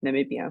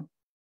Namibia.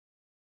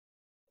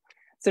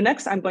 So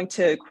next, I'm going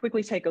to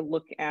quickly take a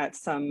look at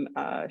some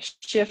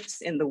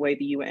shifts in the way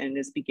the UN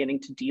is beginning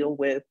to deal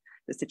with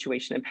the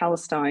situation in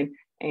Palestine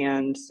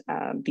and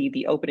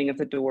the opening of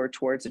the door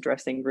towards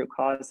addressing root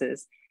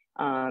causes,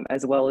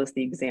 as well as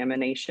the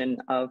examination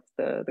of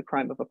the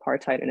crime of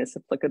apartheid and its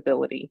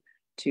applicability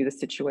to the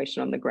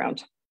situation on the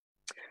ground.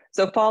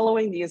 So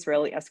following the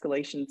Israeli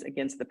escalations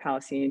against the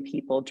Palestinian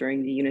people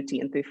during the Unity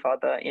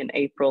Intifada in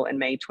April and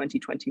May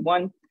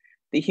 2021,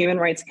 the Human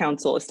Rights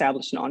Council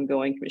established an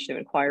ongoing commission of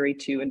inquiry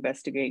to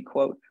investigate,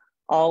 quote,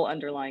 all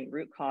underlying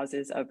root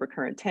causes of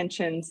recurrent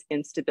tensions,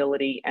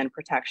 instability, and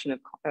protraction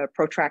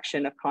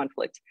of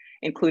conflict,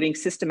 including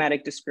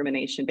systematic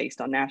discrimination based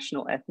on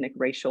national, ethnic,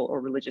 racial,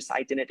 or religious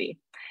identity.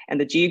 And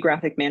the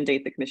geographic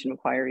mandate the commission of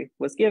inquiry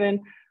was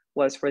given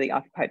was for the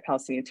occupied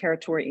Palestinian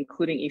territory,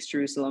 including East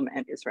Jerusalem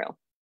and Israel.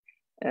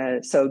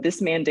 So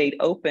this mandate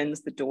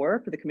opens the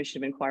door for the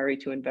commission of inquiry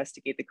to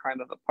investigate the crime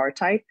of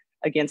apartheid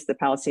against the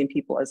Palestinian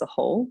people as a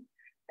whole.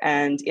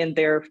 And in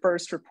their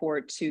first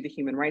report to the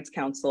Human Rights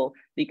Council,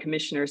 the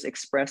commissioners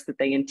expressed that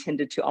they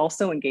intended to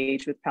also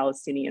engage with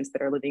Palestinians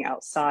that are living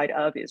outside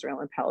of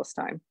Israel and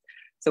Palestine.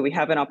 So we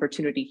have an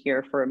opportunity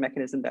here for a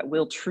mechanism that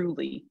will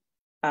truly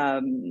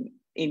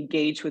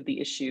engage with the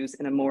issues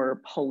in a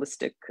more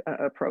holistic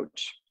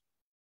approach.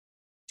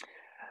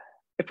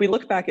 If we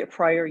look back at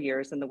prior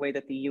years and the way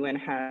that the UN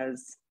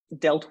has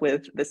dealt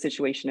with the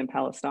situation in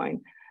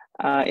Palestine,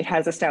 it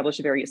has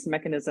established various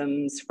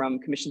mechanisms, from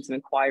commissions of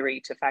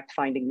inquiry to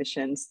fact-finding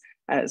missions,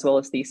 as well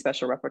as the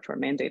special rapporteur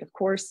mandate, of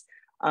course.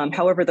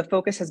 However, the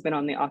focus has been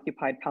on the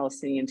occupied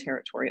Palestinian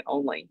territory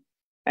only.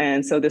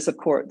 And so this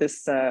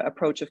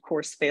approach, of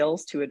course,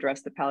 fails to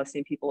address the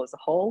Palestinian people as a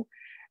whole,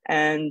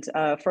 and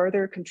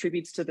further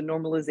contributes to the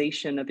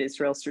normalization of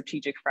Israel's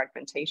strategic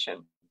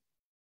fragmentation.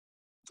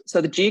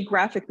 So the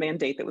geographic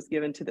mandate that was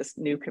given to this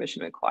new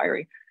commission of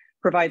inquiry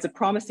provides a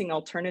promising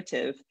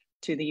alternative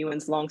to the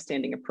UN's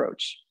longstanding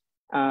approach,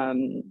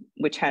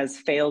 which has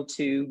failed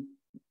to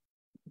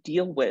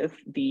deal with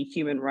the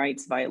human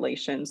rights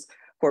violations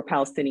for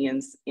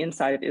Palestinians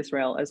inside of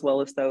Israel, as well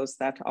as those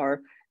that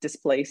are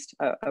displaced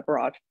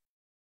abroad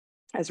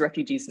as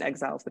refugees and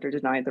exiles that are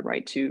denied the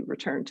right to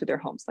return to their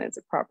homes, lands,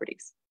 and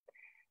properties.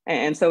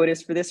 And so it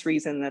is for this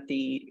reason that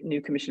the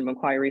new Commission of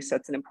Inquiry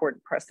sets an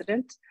important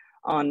precedent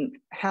on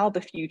how in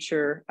the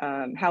future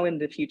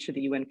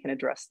the UN can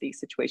address the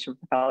situation for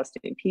the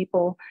Palestinian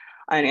people,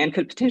 and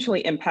could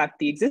potentially impact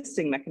the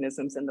existing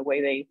mechanisms and the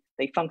way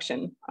they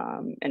function,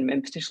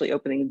 and potentially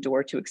opening the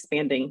door to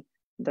expanding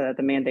the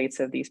mandates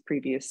of these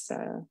previous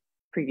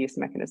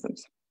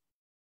mechanisms.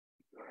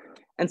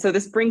 And so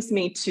this brings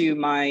me to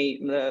my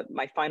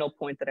final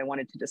point that I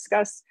wanted to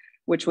discuss,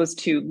 which was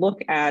to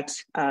look at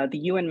the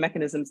UN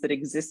mechanisms that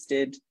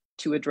existed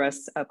to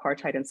address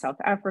apartheid in South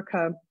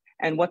Africa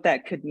and what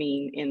that could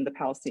mean in the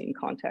Palestinian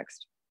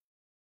context.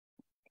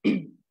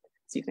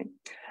 Excuse me.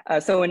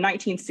 So in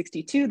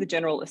 1962, the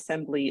General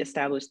Assembly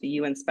established the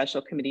UN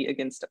Special Committee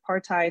Against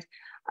Apartheid,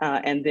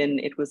 and then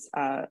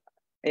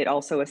it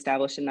also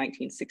established in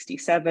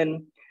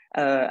 1967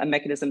 a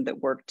mechanism that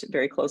worked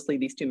very closely.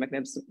 These two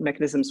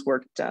mechanisms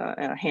worked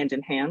hand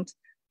in hand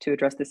to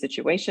address the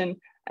situation,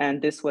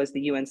 and this was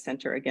the UN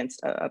Center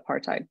Against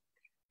Apartheid.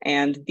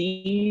 And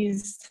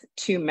these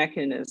two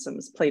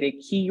mechanisms played a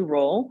key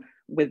role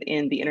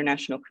within the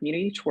international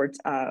community towards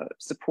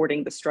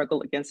supporting the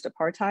struggle against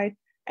apartheid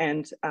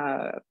and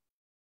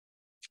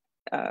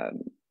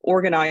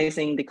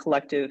organizing the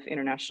collective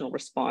international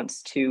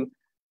response to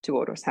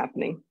what was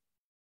happening.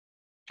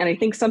 And I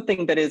think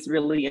something that is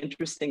really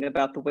interesting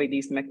about the way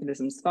these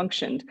mechanisms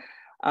functioned,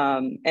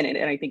 and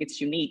I think it's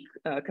unique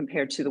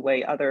compared to the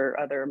way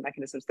other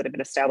mechanisms that have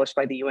been established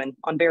by the UN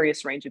on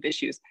various range of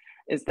issues,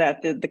 is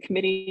that the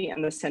committee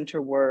and the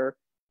center were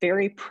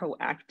very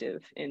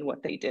proactive in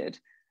what they did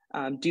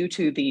due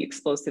to the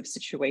explosive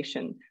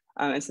situation.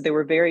 And so they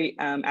were very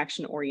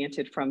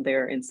action-oriented from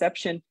their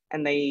inception,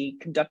 and they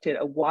conducted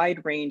a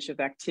wide range of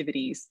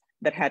activities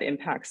that had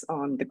impacts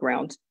on the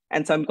ground.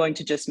 And so I'm going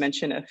to just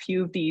mention a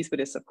few of these, but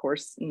it's of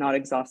course not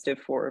exhaustive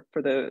for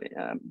the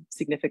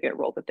significant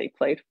role that they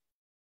played.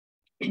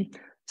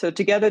 So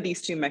together,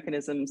 these two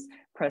mechanisms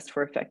pressed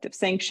for effective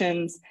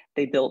sanctions.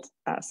 They built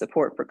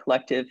support for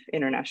collective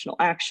international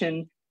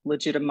action,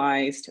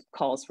 legitimized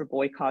calls for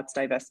boycotts,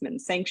 divestment,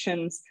 and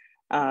sanctions.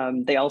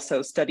 They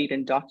also studied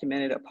and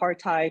documented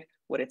apartheid,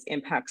 what its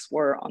impacts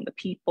were on the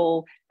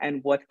people,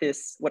 and what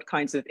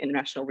kinds of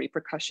international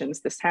repercussions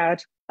this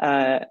had.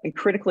 And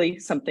critically,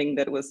 something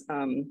that was,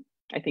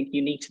 I think,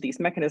 unique to these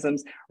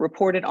mechanisms,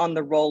 reported on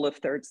the role of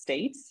third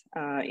states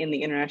in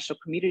the international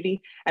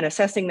community and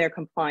assessing their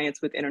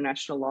compliance with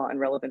international law and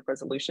relevant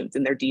resolutions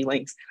in their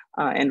dealings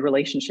and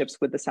relationships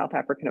with the South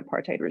African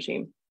apartheid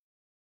regime.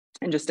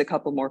 And just a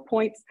couple more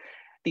points.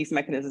 These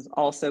mechanisms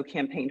also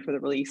campaigned for the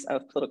release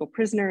of political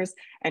prisoners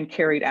and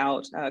carried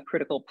out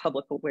critical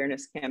public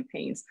awareness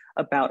campaigns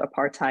about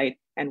apartheid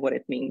and what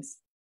it means.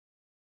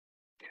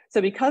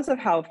 So because of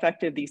how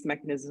effective these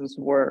mechanisms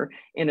were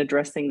in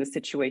addressing the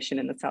situation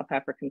in the South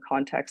African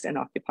context and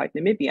occupied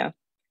Namibia,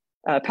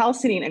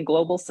 Palestinian and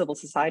global civil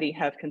society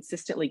have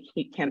consistently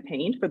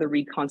campaigned for the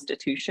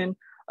reconstitution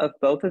of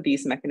both of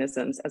these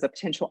mechanisms as a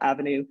potential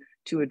avenue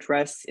to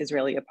address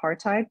Israeli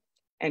apartheid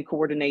and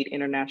coordinate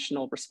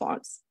international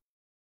response.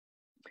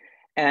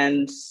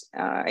 And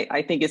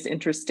I think it's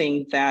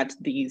interesting that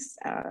these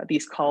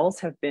calls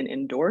have been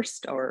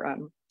endorsed or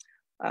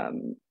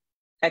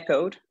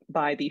echoed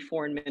by the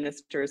foreign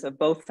ministers of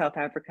both South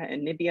Africa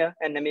and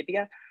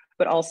Namibia,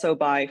 but also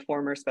by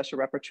former Special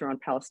Rapporteur on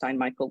Palestine,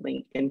 Michael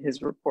Link, in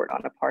his report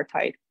on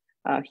apartheid.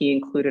 He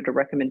included a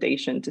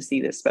recommendation to see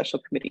this special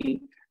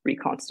committee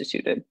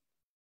reconstituted.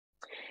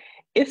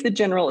 If the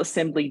General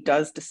Assembly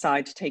does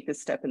decide to take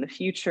this step in the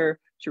future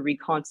to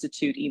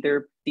reconstitute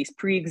either these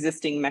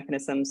pre-existing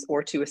mechanisms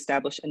or to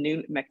establish a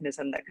new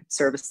mechanism that could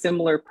serve a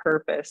similar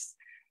purpose,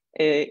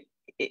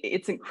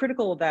 it's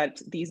critical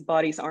that these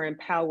bodies are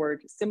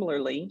empowered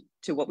similarly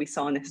to what we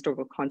saw in the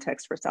historical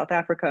context for South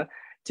Africa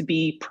to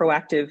be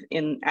proactive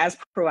in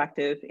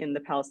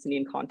the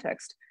Palestinian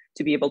context,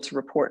 to be able to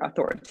report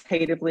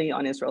authoritatively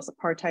on Israel's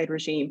apartheid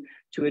regime,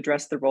 to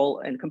address the role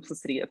and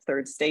complicity of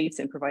third states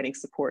in providing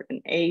support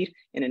and aid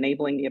in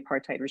enabling the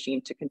apartheid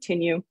regime to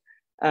continue,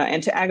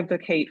 and to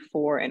advocate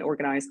for an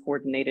organized,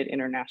 coordinated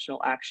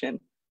international action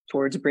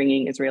towards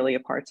bringing Israeli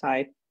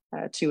apartheid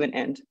to an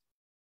end.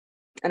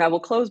 And I will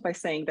close by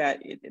saying that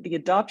the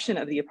adoption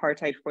of the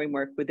apartheid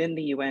framework within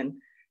the UN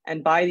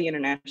and by the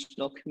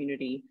international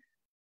community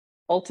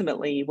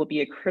ultimately will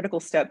be a critical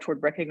step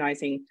toward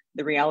recognizing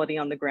the reality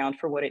on the ground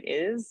for what it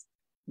is,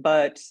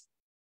 but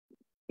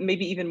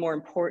maybe even more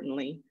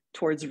importantly,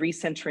 towards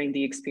recentering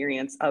the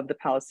experience of the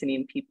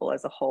Palestinian people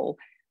as a whole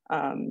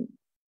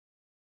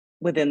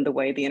within the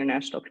way the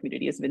international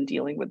community has been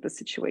dealing with the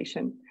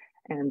situation.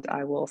 And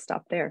I will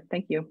stop there.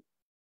 Thank you.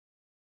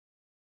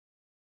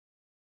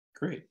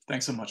 Great.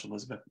 Thanks so much,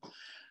 Elizabeth.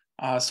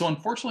 So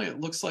unfortunately, it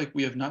looks like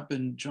we have not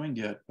been joined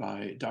yet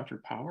by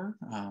Dr. Power.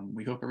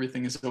 We hope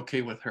everything is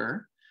okay with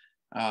her.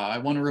 I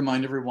want to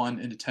remind everyone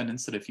in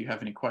attendance that if you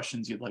have any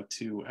questions you'd like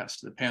to ask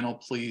to the panel,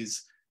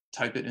 please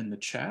type it in the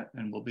chat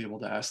and we'll be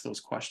able to ask those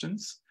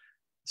questions.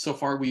 So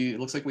far, it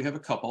looks like we have a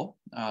couple.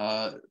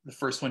 The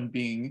first one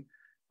being,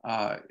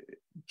 has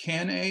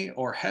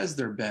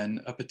there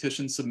been a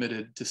petition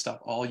submitted to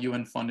stop all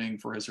UN funding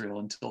for Israel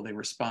until they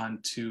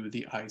respond to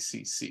the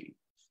ICC?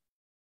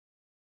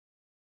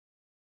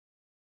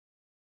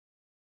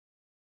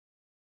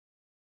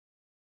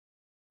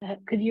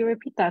 Could you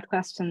repeat that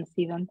question,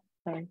 Stephen?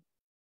 Sorry.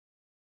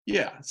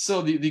 Yeah,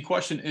 so the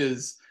question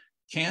is,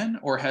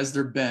 has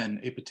there been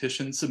a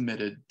petition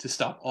submitted to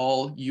stop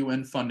all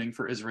UN funding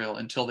for Israel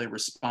until they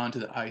respond to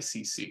the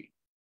ICC?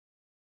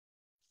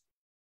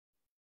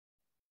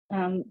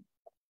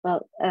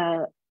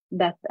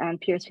 Beth and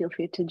Piers, feel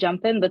free to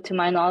jump in, but to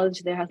my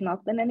knowledge, there has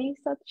not been any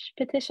such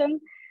petition.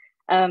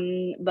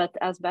 But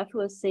as Beth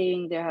was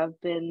saying, there have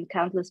been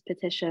countless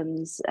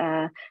petitions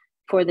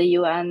for the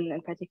UN,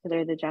 in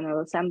particular the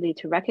General Assembly,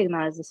 to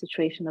recognize the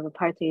situation of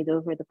apartheid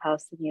over the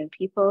Palestinian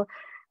people.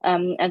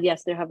 And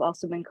yes, there have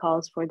also been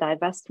calls for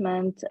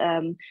divestment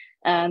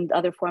and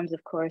other forms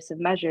of coercive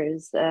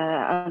measures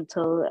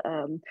until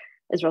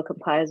Israel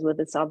complies with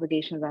its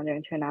obligations under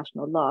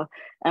international law.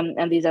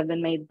 And these have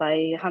been made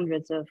by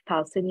hundreds of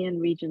Palestinian,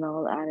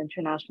 regional, and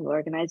international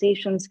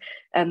organizations,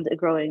 and a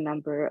growing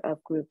number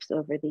of groups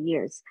over the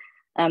years.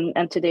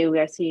 And today we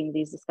are seeing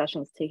these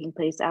discussions taking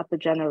place at the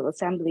General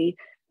Assembly.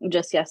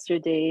 Just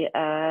yesterday,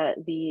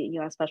 the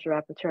UN Special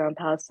Rapporteur on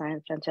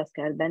Palestine,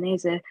 Francesca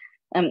Albanese,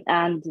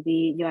 and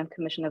the UN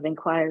Commission of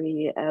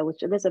Inquiry,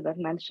 which Elizabeth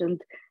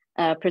mentioned,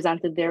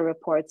 presented their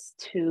reports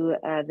to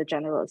the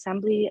General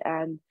Assembly.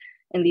 And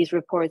in these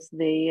reports,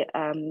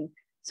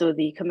 so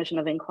the Commission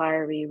of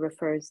Inquiry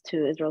refers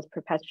to Israel's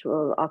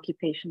perpetual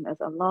occupation as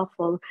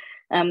unlawful,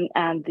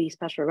 and the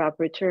Special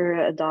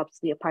Rapporteur adopts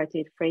the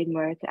apartheid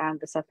framework and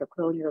the settler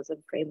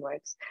colonialism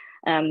frameworks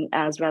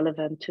as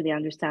relevant to the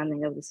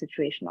understanding of the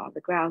situation on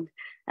the ground,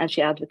 and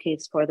she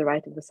advocates for the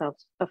right of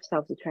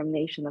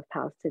self-determination of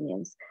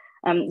Palestinians.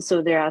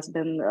 So there has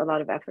been a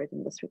lot of effort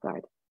in this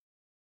regard.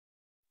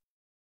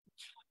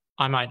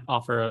 I might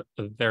offer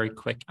a very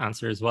quick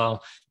answer as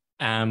well.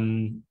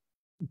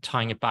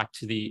 Tying it back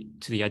to the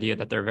idea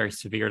that there are very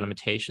severe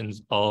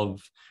limitations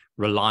of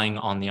relying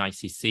on the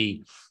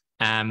ICC.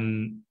 I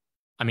mean,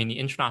 the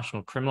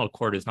International Criminal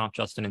Court is not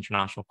just an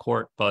international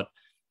court, but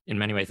in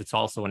many ways, it's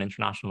also an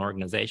international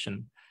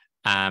organization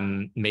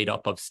made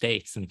up of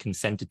states and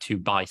consented to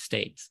by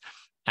states.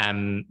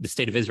 The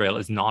State of Israel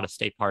is not a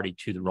state party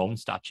to the Rome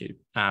Statute.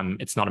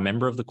 It's not a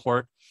member of the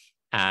court,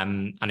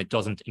 and it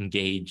doesn't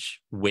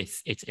engage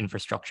with its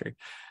infrastructure.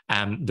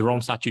 The Rome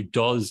Statute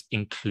does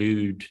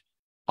include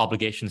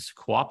obligations to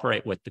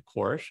cooperate with the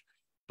court,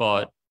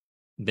 but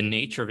the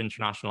nature of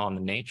international law and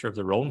the nature of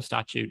the Rome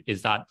Statute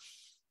is that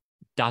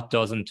that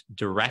doesn't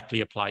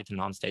directly apply to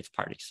non-states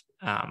parties,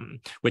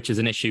 which is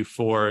an issue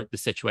for the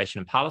situation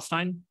in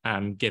Palestine,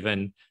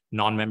 given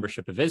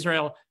non-membership of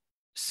Israel.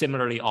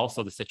 Similarly,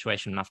 also the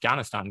situation in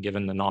Afghanistan,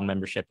 given the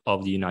non-membership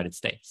of the United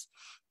States.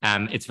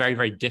 It's very,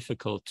 very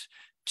difficult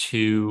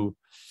to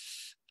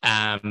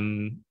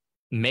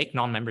make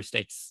non-member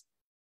states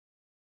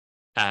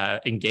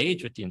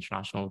engage with the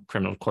International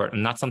Criminal Court.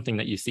 And that's something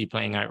that you see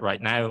playing out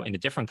right now in a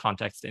different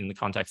context, in the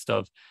context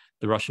of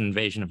the Russian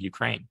invasion of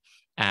Ukraine.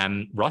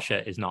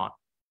 Russia is not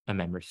a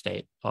member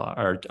state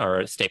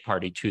or a state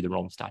party to the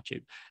Rome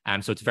Statute.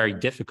 So it's very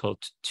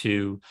difficult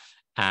to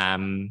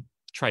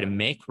try to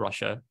make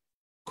Russia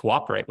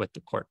cooperate with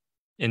the court.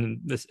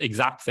 In this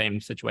exact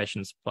same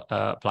situations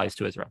applies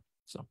to Israel.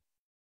 So.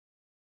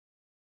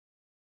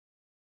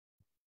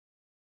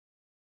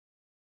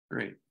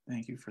 Great,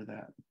 thank you for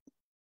that.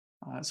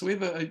 So we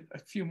have a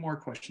few more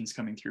questions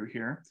coming through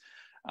here.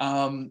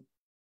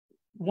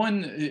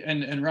 One,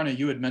 and Rana,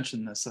 you had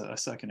mentioned this a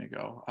second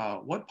ago.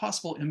 What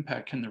possible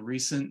impact can the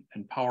recent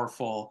and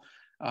powerful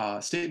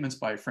statements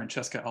by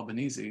Francesca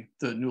Albanese,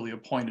 the newly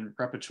appointed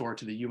rapporteur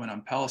to the UN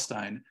on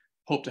Palestine,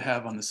 hope to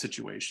have on the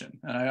situation.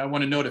 And I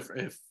want to note,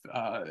 if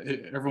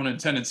everyone in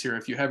attendance here,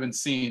 if you haven't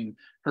seen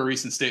her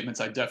recent statements,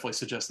 I definitely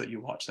suggest that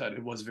you watch that.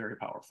 It was very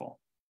powerful.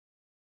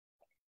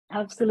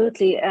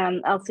 Absolutely.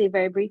 I'll say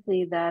very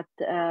briefly that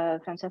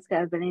Francesca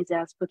Albanese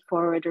has put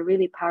forward a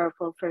really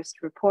powerful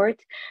first report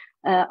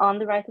on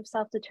the right of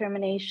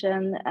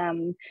self-determination,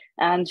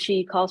 and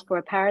she calls for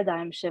a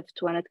paradigm shift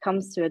when it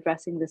comes to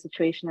addressing the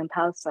situation in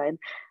Palestine,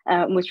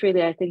 which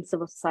really I think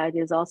civil society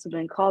has also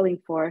been calling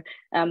for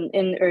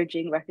in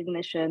urging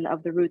recognition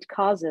of the root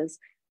causes,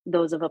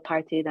 those of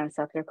apartheid and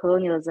settler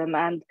colonialism.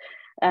 And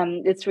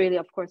it's really,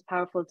 of course,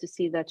 powerful to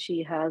see that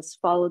she has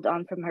followed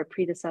on from her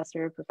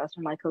predecessor,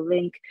 Professor Michael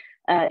Link,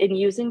 in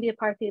using the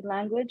apartheid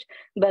language,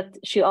 but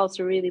she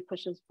also really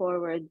pushes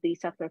forward the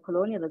settler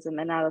colonialism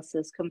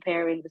analysis,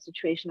 comparing the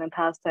situation in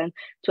Palestine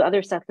to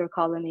other settler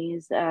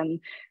colonies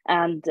and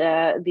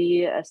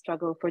the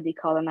struggle for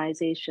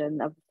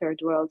decolonization of the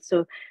third world.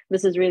 So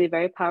this is really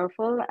very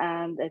powerful,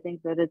 and I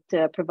think that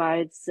it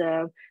provides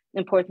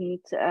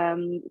important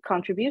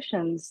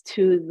contributions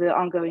to the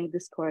ongoing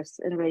discourse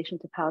in relation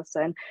to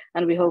Palestine.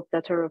 And we hope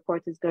that her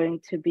report is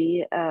going to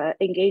be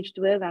engaged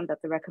with, and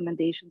that the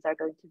recommendations are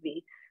going to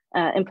be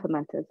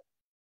implemented.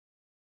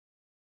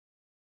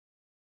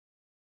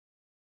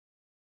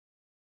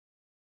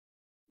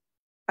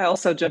 I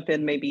also jump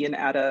in maybe and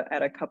add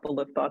a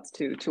couple of thoughts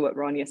to what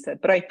Rania said,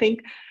 but I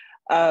think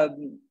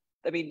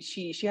I mean,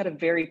 she had a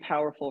very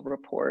powerful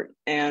report.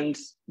 And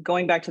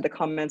going back to the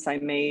comments I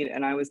made,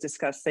 and I was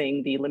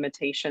discussing the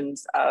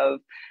limitations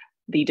of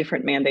the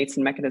different mandates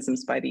and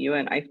mechanisms by the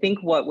UN, I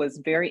think what was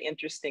very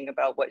interesting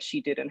about what she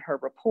did in her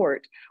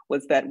report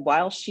was that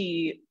while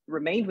she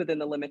remained within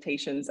the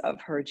limitations of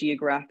her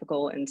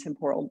geographical and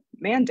temporal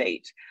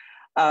mandate,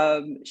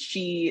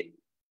 she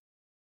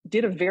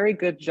did a very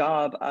good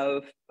job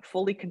of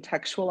fully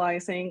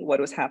contextualizing what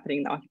was happening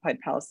in the occupied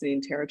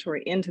Palestinian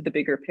territory into the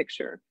bigger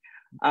picture.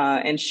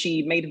 And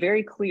she made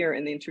very clear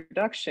in the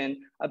introduction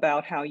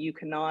about how you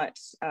cannot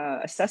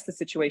assess the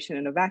situation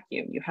in a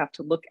vacuum. You have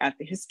to look at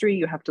the history,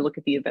 you have to look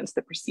at the events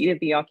that preceded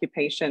the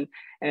occupation,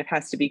 and it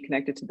has to be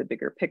connected to the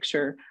bigger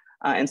picture.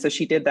 And so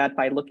she did that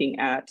by looking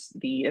at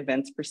the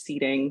events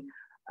preceding,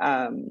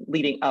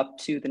 leading up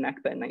to the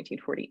Nakba in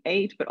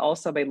 1948, but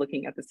also by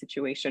looking at the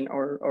situation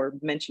or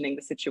mentioning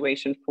the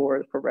situation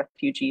for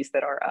refugees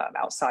that are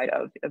outside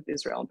of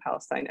Israel and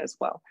Palestine as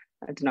well,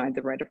 denied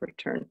the right of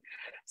return.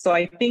 So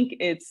I think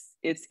it's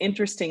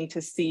interesting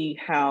to see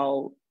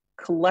how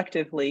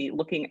collectively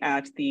looking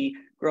at the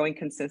growing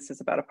consensus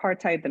about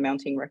apartheid, the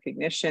mounting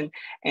recognition,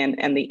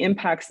 and the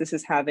impacts this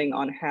is having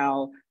on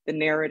how the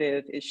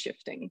narrative is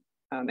shifting.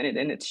 And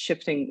it's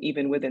shifting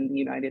even within the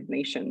United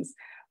Nations.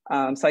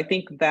 So I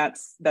think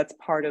that's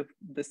part of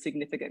the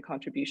significant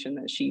contribution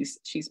that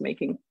she's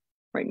making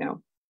right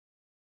now.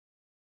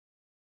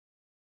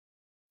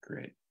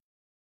 Great.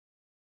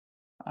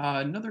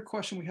 Another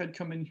question we had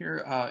come in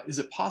here, is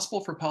it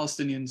possible for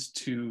Palestinians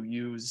to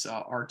use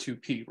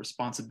R2P,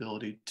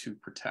 responsibility to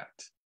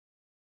protect?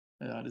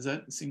 Does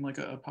that seem like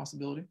a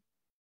possibility?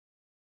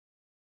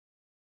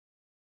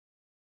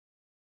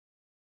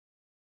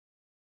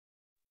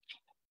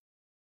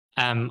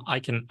 I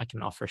can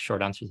offer a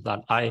short answer to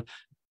that.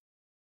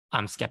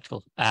 I'm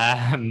skeptical.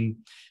 R2P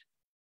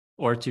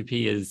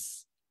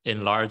is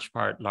in large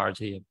part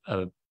largely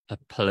a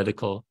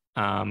political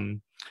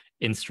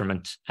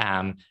instrument,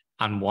 and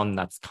one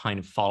that's kind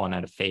of fallen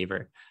out of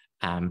favor,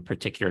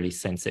 particularly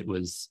since it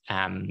was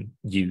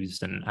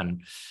used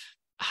and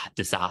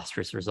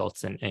disastrous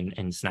results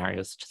in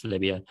scenarios such as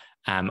Libya.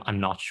 I'm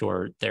not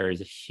sure there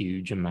is a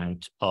huge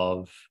amount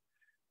of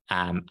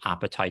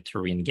appetite to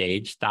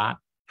re-engage that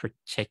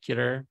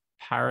particular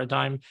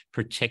paradigm,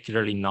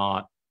 particularly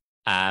not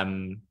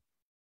in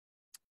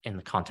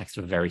the context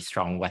of a very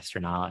strong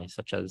Western ally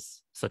such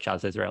as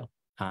Israel,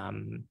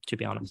 to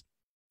be honest.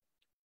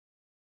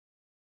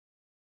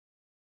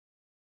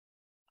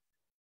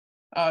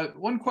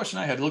 One question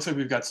I had, it looks like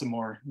we've got some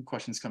more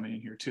questions coming in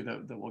here too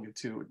that we'll get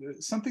to.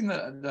 Something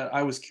that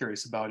I was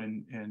curious about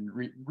in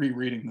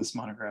rereading this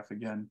monograph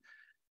again.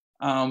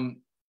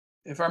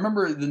 If I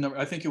remember the number,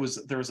 I think there was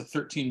a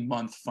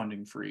 13-month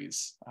funding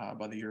freeze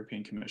by the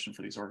European Commission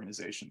for these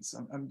organizations.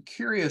 I'm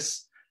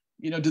curious,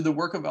 did the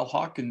work of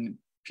Al-Haq and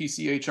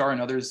PCHR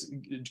and others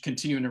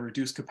continue to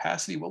reduce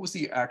capacity? What was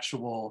the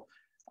actual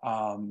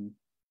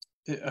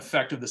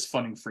effect of this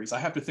funding freeze? I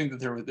have to think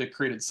that they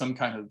created some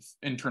kind of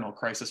internal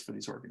crisis for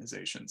these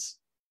organizations.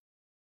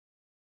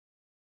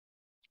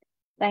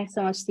 Thanks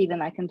so much,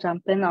 Stephen. I can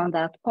jump in on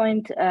that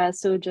point.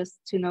 So just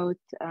to note,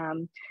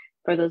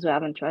 for those who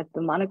haven't read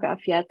the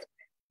monograph yet,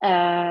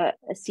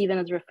 Stephen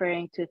is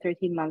referring to a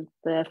 13-month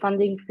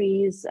funding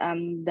freeze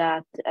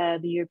that the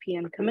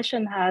European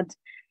Commission had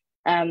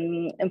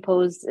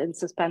imposed in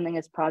suspending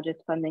its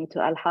project funding to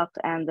Al-Haq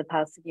and the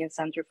Palestinian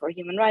Center for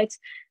Human Rights,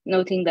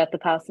 noting that the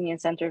Palestinian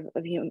Center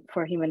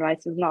for Human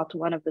Rights is not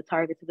one of the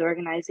targeted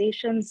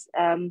organizations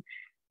from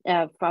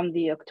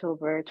the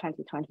October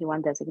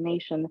 2021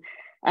 designation.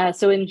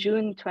 So in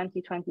June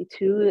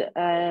 2022,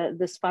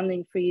 this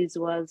funding freeze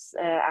was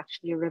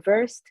actually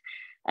reversed.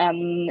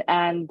 And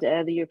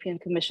the European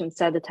Commission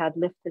said it had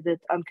lifted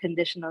it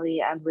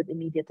unconditionally and with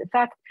immediate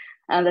effect,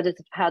 and that it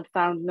had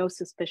found no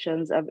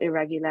suspicions of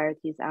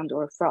irregularities and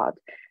or fraud.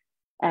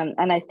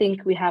 And I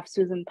think we have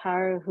Susan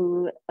Power,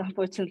 who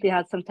unfortunately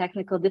had some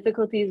technical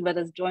difficulties, but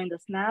has joined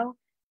us now,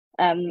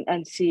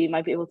 and she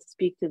might be able to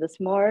speak to this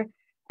more.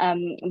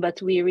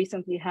 But we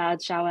recently had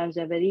Shawan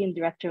Jabarin,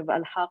 director of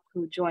Al-Haq,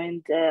 who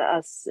joined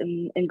us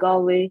in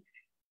Galway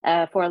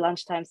for a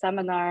lunchtime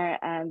seminar,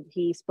 and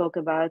he spoke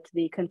about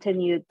the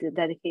continued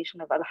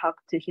dedication of Al-Haq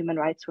to human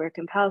rights work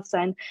in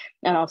Palestine,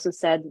 and also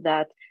said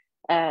that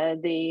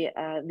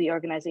the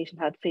organization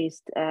had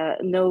faced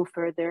no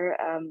further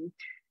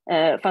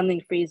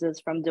funding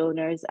freezes from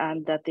donors,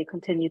 and that they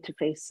continue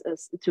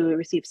to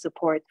receive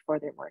support for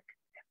their work.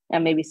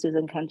 And maybe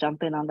Susan can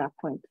jump in on that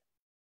point.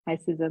 Hi,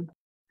 Susan.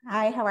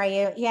 Hi, how are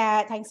you?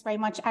 Yeah, thanks very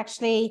much.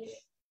 Actually,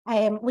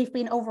 we've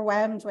been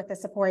overwhelmed with the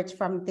support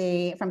from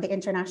the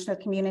international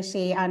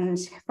community and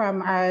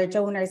from our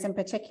donors in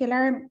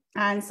particular.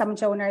 And some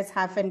donors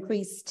have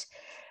increased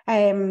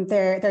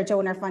their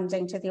donor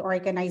funding to the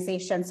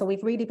organization. So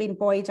we've really been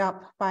buoyed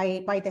up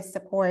by this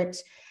support.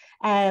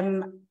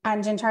 And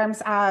in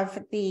terms of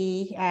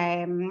the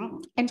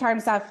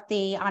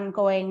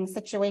ongoing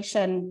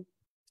situation,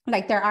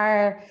 like there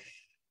are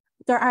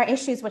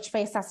issues which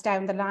face us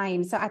down the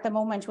line. So at the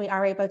moment, we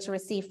are able to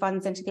receive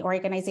funds into the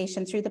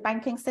organization through the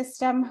banking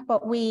system,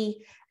 but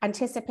we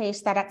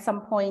anticipate that at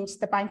some point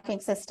the banking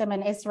system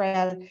in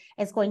Israel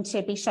is going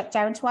to be shut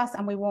down to us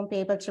and we won't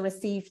be able to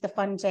receive the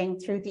funding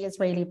through the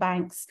Israeli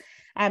banks.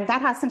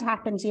 That hasn't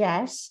happened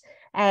yet.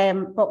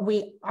 But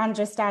we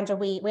understand, or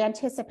we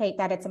anticipate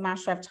that it's a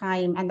matter of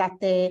time, and that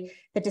the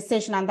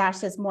decision on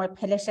that is more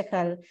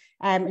political.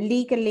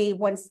 Legally,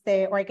 once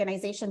the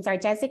organizations are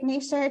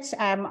designated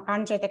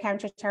under the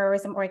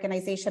counterterrorism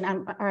organization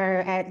and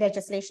our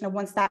legislation, and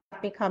once that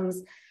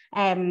becomes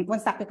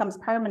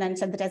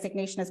permanent, and the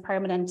designation is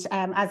permanent,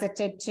 as it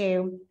did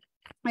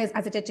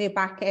do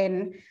back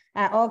in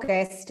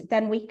August,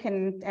 then we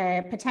can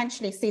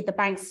potentially see the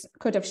banks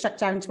could have shut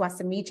down to us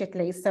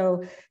immediately.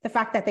 So the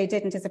fact that they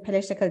didn't is a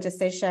political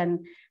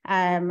decision,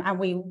 and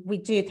we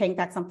do think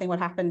that something will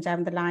happen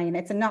down the line.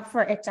 It's enough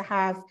for it to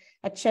have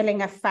a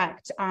chilling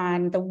effect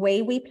on the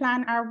way we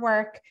plan our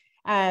work,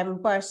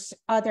 but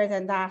other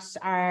than that,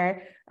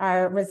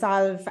 our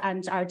resolve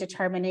and our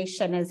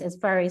determination is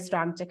very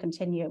strong to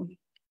continue.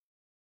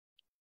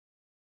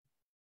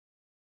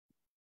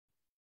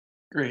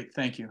 Great,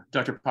 thank you,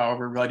 Dr. Power.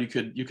 We're glad you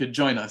could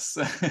join us.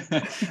 Looks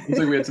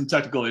like we had some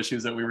technical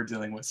issues that we were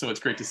dealing with, so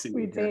it's great to see you.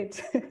 We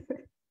did.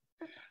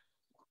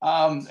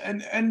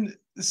 And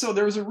so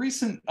there was a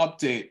recent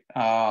update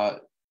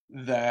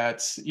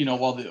that, you know,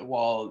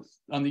 while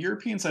on the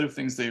European side of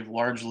things, they've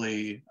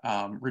largely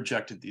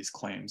rejected these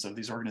claims of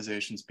these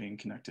organizations being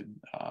connected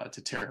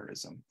to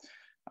terrorism.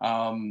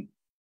 And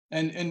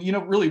you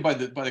know, really by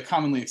the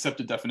commonly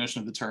accepted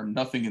definition of the term,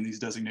 nothing in these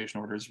designation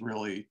orders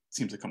really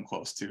seems to come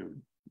close to,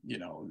 you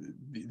know,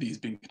 these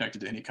being connected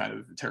to any kind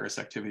of terrorist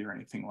activity or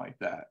anything like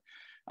that.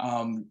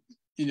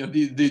 You know,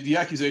 the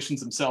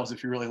accusations themselves,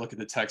 if you really look at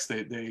the text,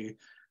 they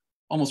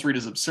almost read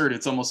as absurd.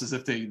 It's almost as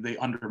if they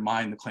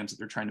undermine the claims that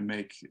they're trying to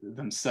make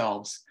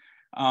themselves.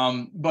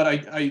 But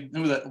I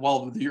know that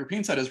while the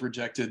European side has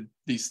rejected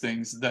these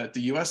things, that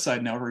the US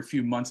side now every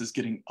few months is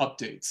getting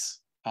updates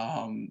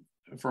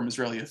from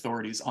Israeli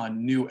authorities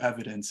on new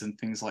evidence and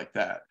things like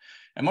that.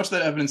 And much of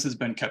that evidence has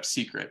been kept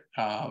secret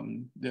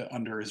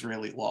under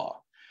Israeli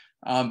law.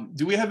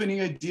 Do we have any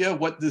idea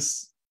what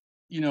this,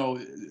 you know,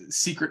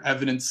 secret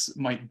evidence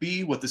might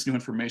be, what this new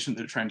information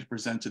they're trying to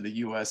present to the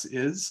US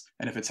is,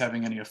 and if it's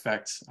having any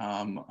effect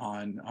on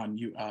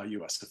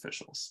US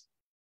officials?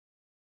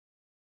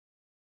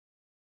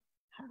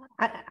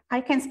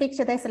 I can speak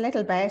to this a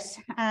little bit.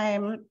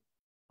 And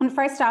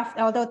first off,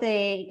 although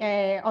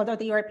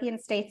the European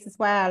states as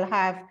well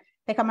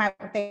they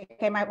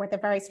came out with a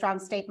very strong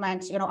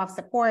statement, you know, of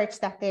support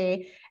that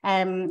the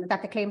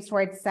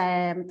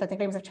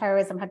claims of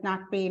terrorism had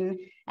not been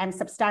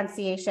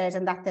substantiated,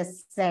 and that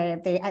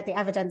the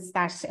evidence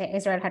that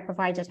Israel had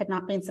provided had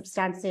not been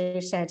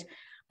substantiated.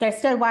 There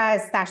still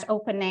was that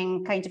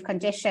opening kind of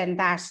condition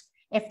that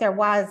if there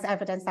was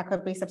evidence that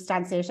could be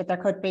substantiated, there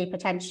could be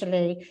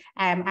potentially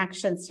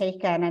actions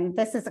taken. And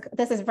this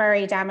is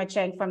very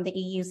damaging from the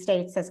EU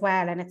states as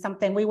well. And it's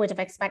something we would have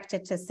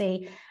expected to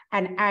see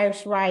an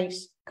outright,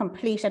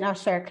 complete and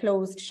utter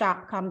closed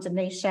shop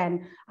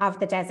condemnation of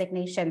the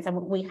designations. And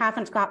we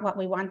haven't got what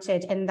we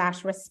wanted in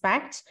that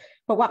respect.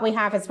 But what we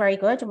have is very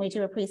good, and we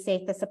do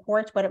appreciate the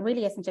support, but it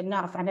really isn't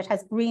enough. And it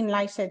has green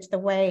lighted the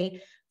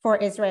way for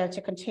Israel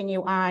to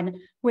continue on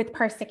with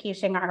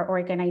persecuting our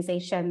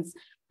organizations.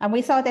 And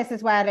we saw this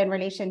as well in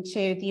relation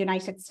to the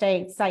United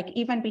States. Like,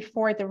 even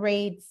before the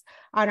raids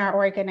on our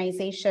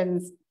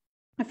organizations,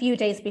 a few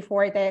days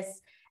before this,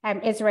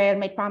 Israel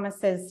made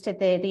promises to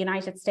the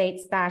United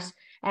States that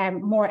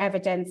more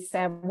evidence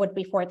would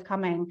be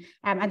forthcoming,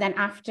 and then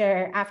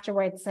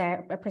afterwards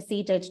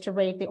proceeded to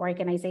raid the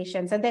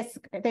organizations. And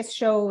this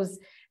shows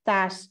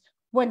that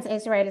once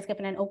Israel is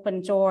given an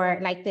open door,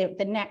 like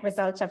the net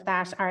result of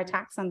that are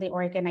attacks on the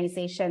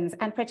organizations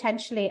and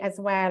potentially as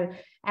well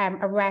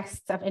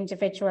arrests of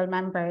individual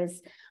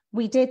members.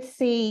 We did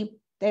see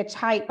the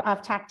type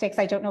of tactics,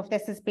 I don't know if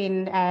this has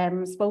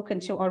been spoken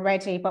to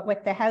already, but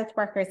with the health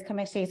workers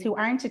committees who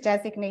aren't a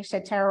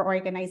designated terror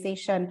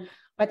organization,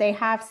 but they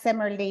have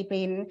similarly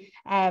been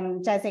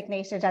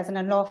designated as an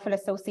unlawful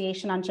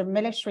association under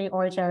military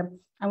order.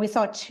 And we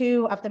saw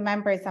 2 of the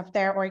members of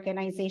their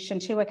organization,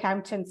 2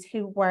 accountants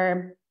who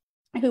were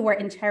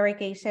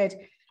interrogated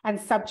and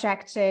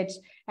subjected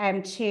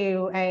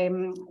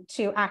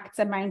to acts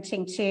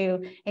amounting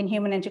to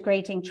inhuman and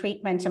degrading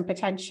treatment and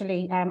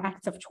potentially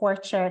acts of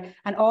torture.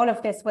 And all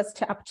of this was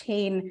to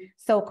obtain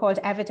so-called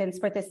evidence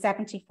for the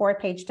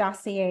 74-page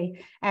dossier,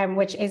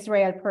 which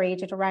Israel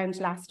paraded around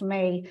last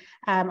May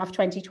of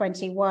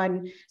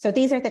 2021. So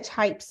these are the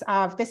types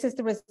of, this is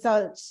the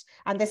result,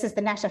 and this is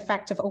the net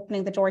effect of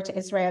opening the door to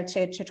Israel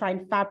to try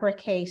and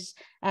fabricate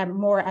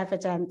more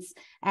evidence.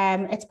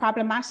 It's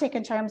problematic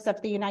in terms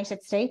of the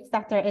United States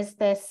that there is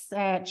this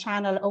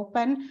channel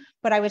open,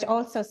 but I would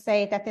also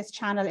say that this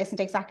channel isn't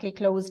exactly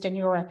closed in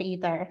Europe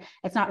either.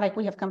 It's not like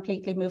we have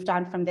completely moved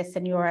on from this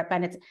in Europe,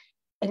 and it's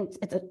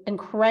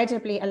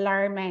incredibly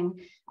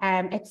alarming.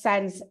 It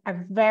sends a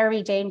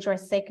very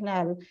dangerous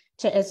signal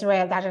to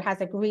Israel that it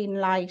has a green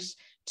light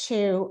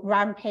to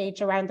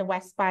rampage around the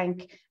West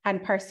Bank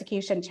and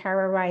persecute and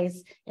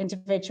terrorize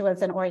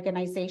individuals and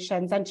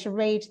organizations, and to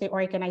raid the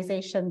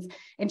organizations.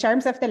 In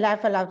terms of the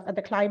level of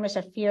the climate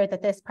of fear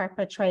that this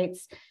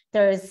perpetrates,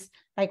 there's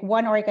like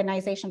one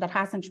organization that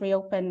hasn't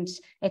reopened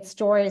its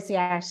doors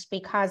yet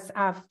because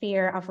of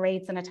fear of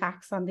raids and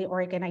attacks on the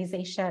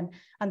organization,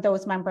 and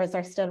those members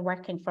are still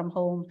working from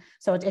home.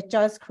 So it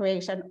does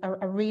create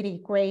a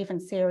really grave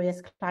and serious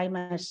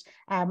climate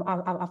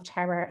of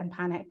terror and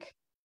panic.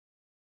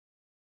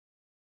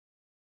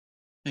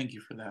 Thank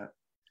you for that.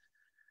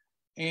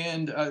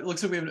 And it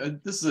looks like we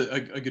have, this is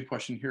a good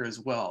question here as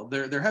well.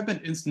 There have been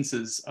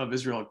instances of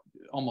Israel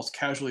almost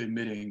casually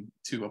admitting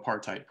to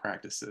apartheid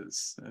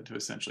practices to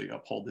essentially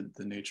uphold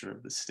the nature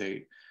of the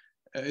state.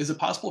 Is it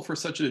possible for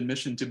such an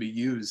admission to be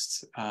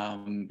used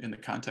in the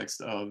context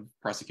of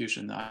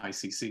prosecution in the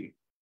ICC?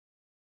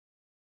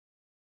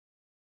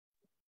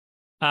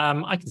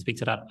 I can speak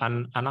to that,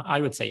 and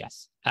I would say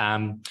yes.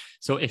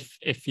 So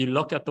if you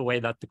look at the way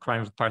that the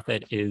crime of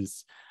apartheid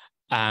is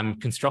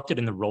constructed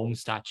in the Rome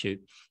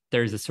Statute,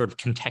 there's a sort of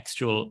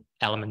contextual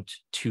element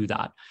to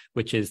that,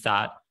 which is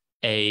that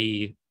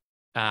a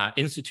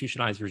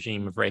institutionalized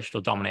regime of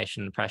racial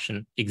domination and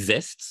oppression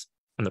exists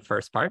in the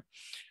first part.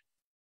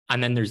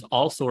 And then there's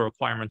also a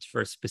requirement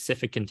for a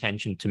specific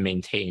intention to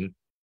maintain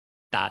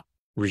that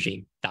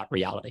regime, that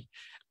reality.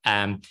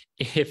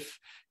 If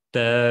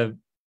the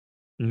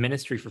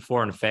Ministry for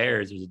Foreign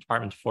Affairs or the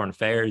Department of Foreign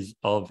Affairs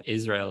of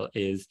Israel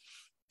is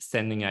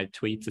sending out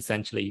tweets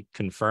essentially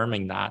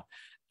confirming that,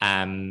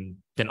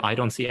 then I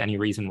don't see any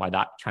reason why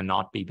that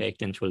cannot be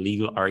baked into a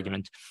legal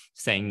argument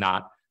saying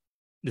that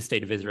the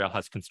state of Israel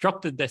has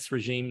constructed this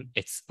regime,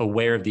 it's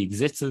aware of the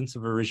existence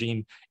of a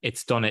regime,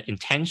 it's done it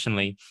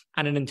intentionally,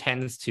 and it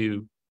intends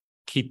to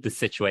keep the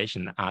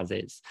situation as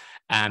is.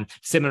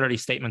 Similarly,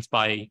 statements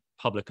by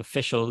public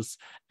officials,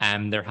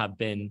 there have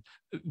been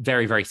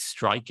very, very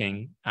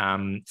striking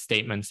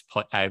statements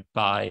put out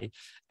by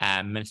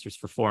ministers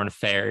for foreign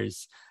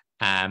affairs,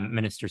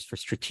 ministers for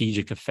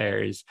strategic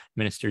affairs,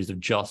 ministers of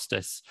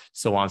justice,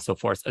 so on and so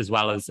forth, as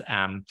well as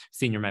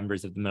senior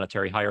members of the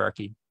military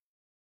hierarchy.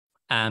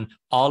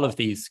 All of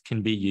these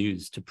can be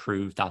used to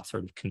prove that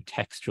sort of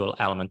contextual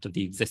element of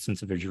the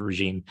existence of a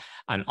regime,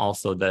 and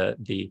also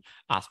the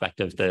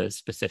aspect of the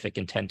specific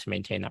intent to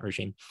maintain that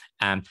regime.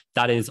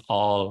 That is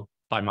all,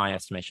 by my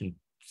estimation,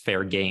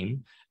 fair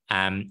game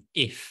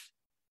if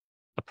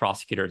a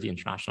prosecutor of the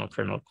International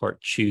Criminal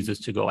Court chooses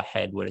to go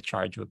ahead with a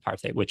charge of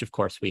apartheid, which of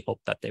course we hope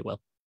that they will.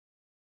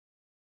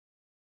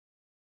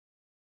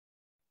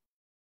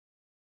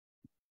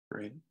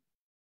 Great.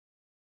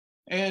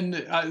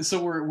 And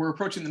so we're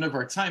approaching the end of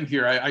our time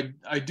here.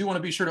 I do want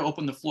to be sure to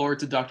open the floor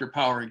to Dr.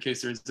 Power in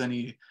case there's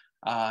any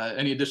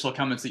additional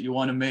comments that you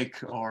want to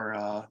make,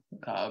 or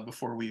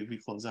before we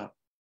close up.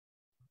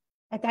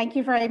 Thank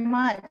you very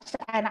much,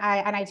 and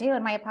I do,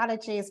 and my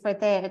apologies for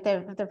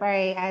the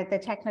very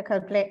technical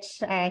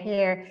glitch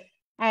here.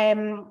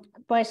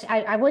 But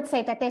I would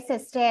say that this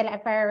is still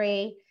a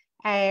very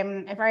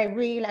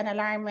real and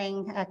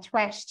alarming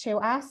threat to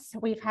us.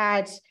 We've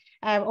had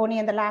only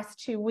in the last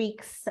 2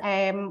 weeks,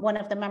 one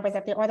of the members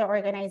of the other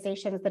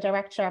organizations, the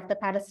director of the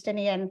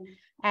Palestinian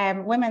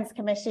Women's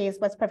Committees,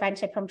 was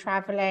prevented from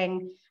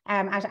traveling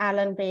at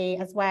Allenby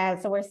as well.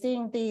 So we're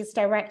seeing these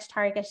direct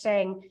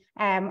targeting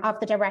of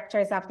the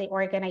directors of the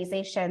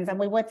organizations. And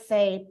we would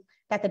say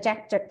that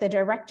the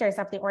directors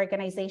of the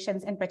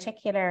organizations in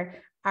particular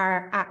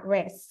are at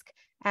risk.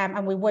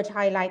 And we would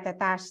highlight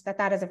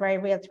that is a very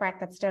real threat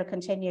that still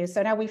continues.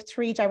 So now we've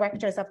 3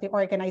 directors of the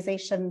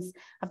organizations,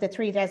 of the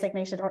 3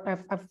 designated,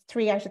 of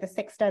 3 out of the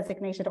 6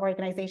 designated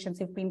organizations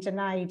who've been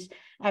denied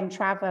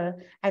travel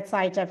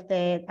outside of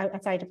the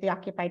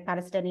occupied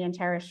Palestinian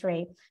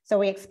territory. So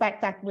we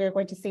expect that we're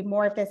going to see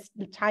more of this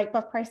type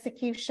of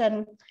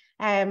persecution.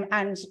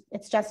 And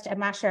it's just a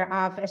matter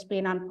of it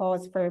being on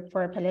pause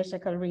for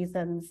political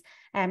reasons.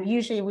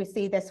 Usually we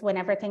see this when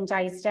everything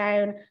dies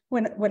down,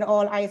 when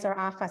all eyes are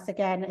off us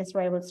again,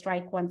 Israel will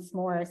strike once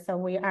more.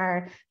 So it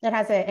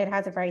has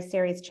a very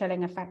serious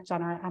chilling effect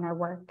on our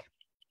work.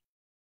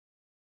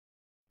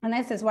 And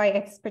this is why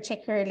it's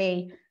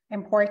particularly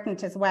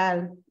important as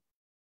well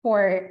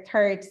for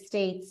third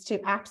states to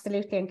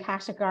absolutely and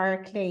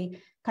categorically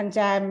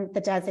condemn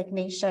the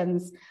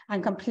designations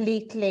and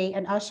completely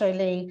and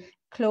utterly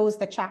close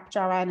the chapter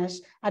on it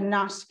and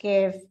not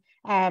give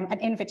an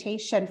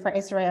invitation for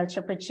Israel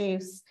to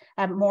produce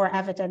more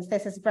evidence.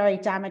 This is very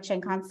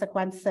damaging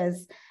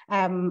consequences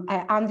on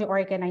the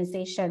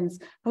organizations.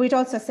 But we'd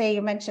also say,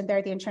 you mentioned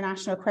there the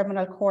International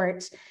Criminal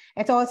Court.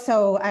 It's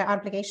also an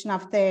obligation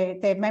of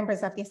the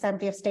members of the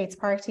Assembly of States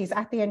Parties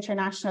at the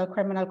International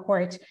Criminal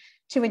Court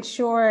to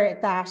ensure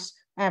that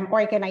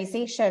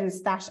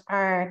organizations that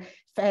are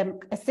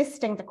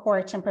assisting the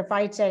court and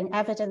providing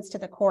evidence to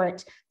the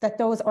court, that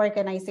those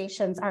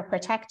organizations are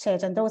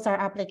protected, and those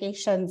are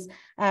obligations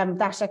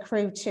that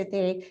accrue to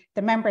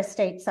the member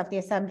states of the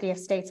Assembly of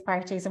States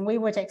Parties. And we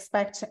would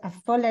expect a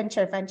full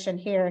intervention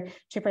here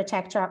to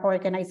protect our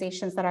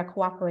organizations that are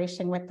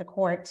cooperating with the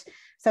court.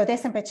 So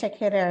this in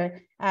particular,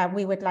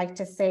 we would like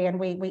to say, and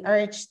we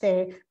urge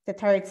the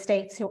third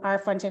states who are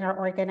funding our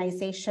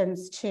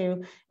organizations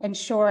to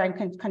ensure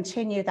and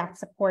continue that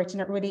support,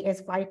 and it really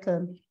is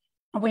vital.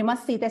 And we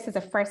must see this as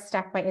a first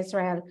step by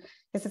Israel.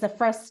 This is a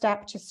first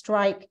step to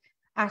strike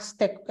at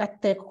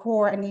the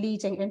core and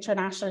leading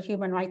international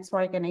human rights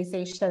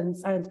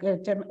organizations,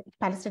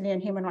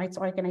 Palestinian human rights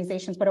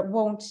organizations, but it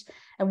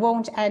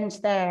won't end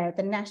there.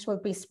 The net will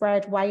be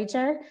spread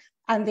wider,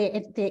 and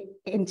the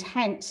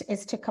intent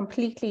is to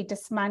completely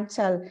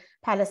dismantle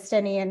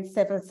Palestinian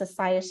civil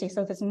society.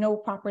 So there's no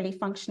properly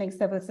functioning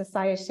civil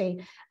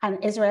society,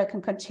 and Israel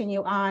can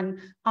continue on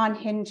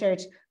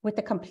unhindered with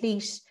the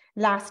complete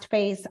last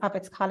phase of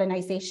its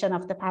colonization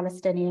of the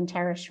Palestinian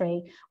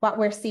territory. What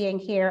we're seeing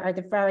here are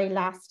the very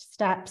last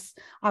steps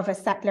of a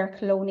settler,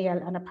 colonial,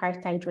 and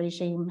apartheid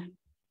regime.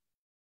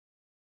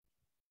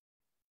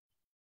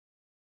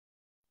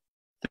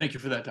 Thank you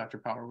for that, Dr.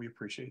 Power. We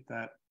appreciate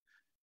that.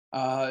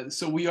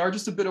 So we are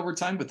just a bit over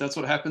time, but that's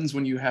what happens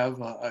when you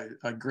have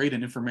a great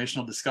and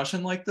informational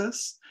discussion like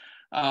this.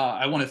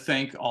 I want to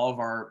thank all of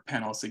our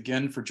panelists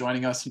again for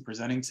joining us and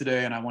presenting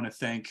today, and I want to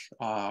thank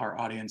our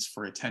audience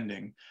for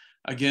attending.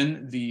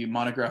 Again, the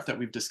monograph that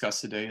we've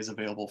discussed today is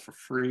available for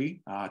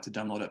free to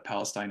download at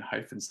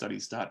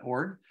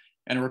palestine-studies.org,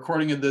 and a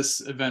recording of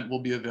this event will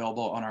be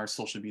available on our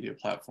social media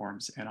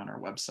platforms and on our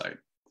website.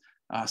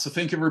 So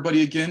thank you,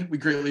 everybody, again. We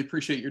greatly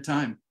appreciate your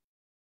time.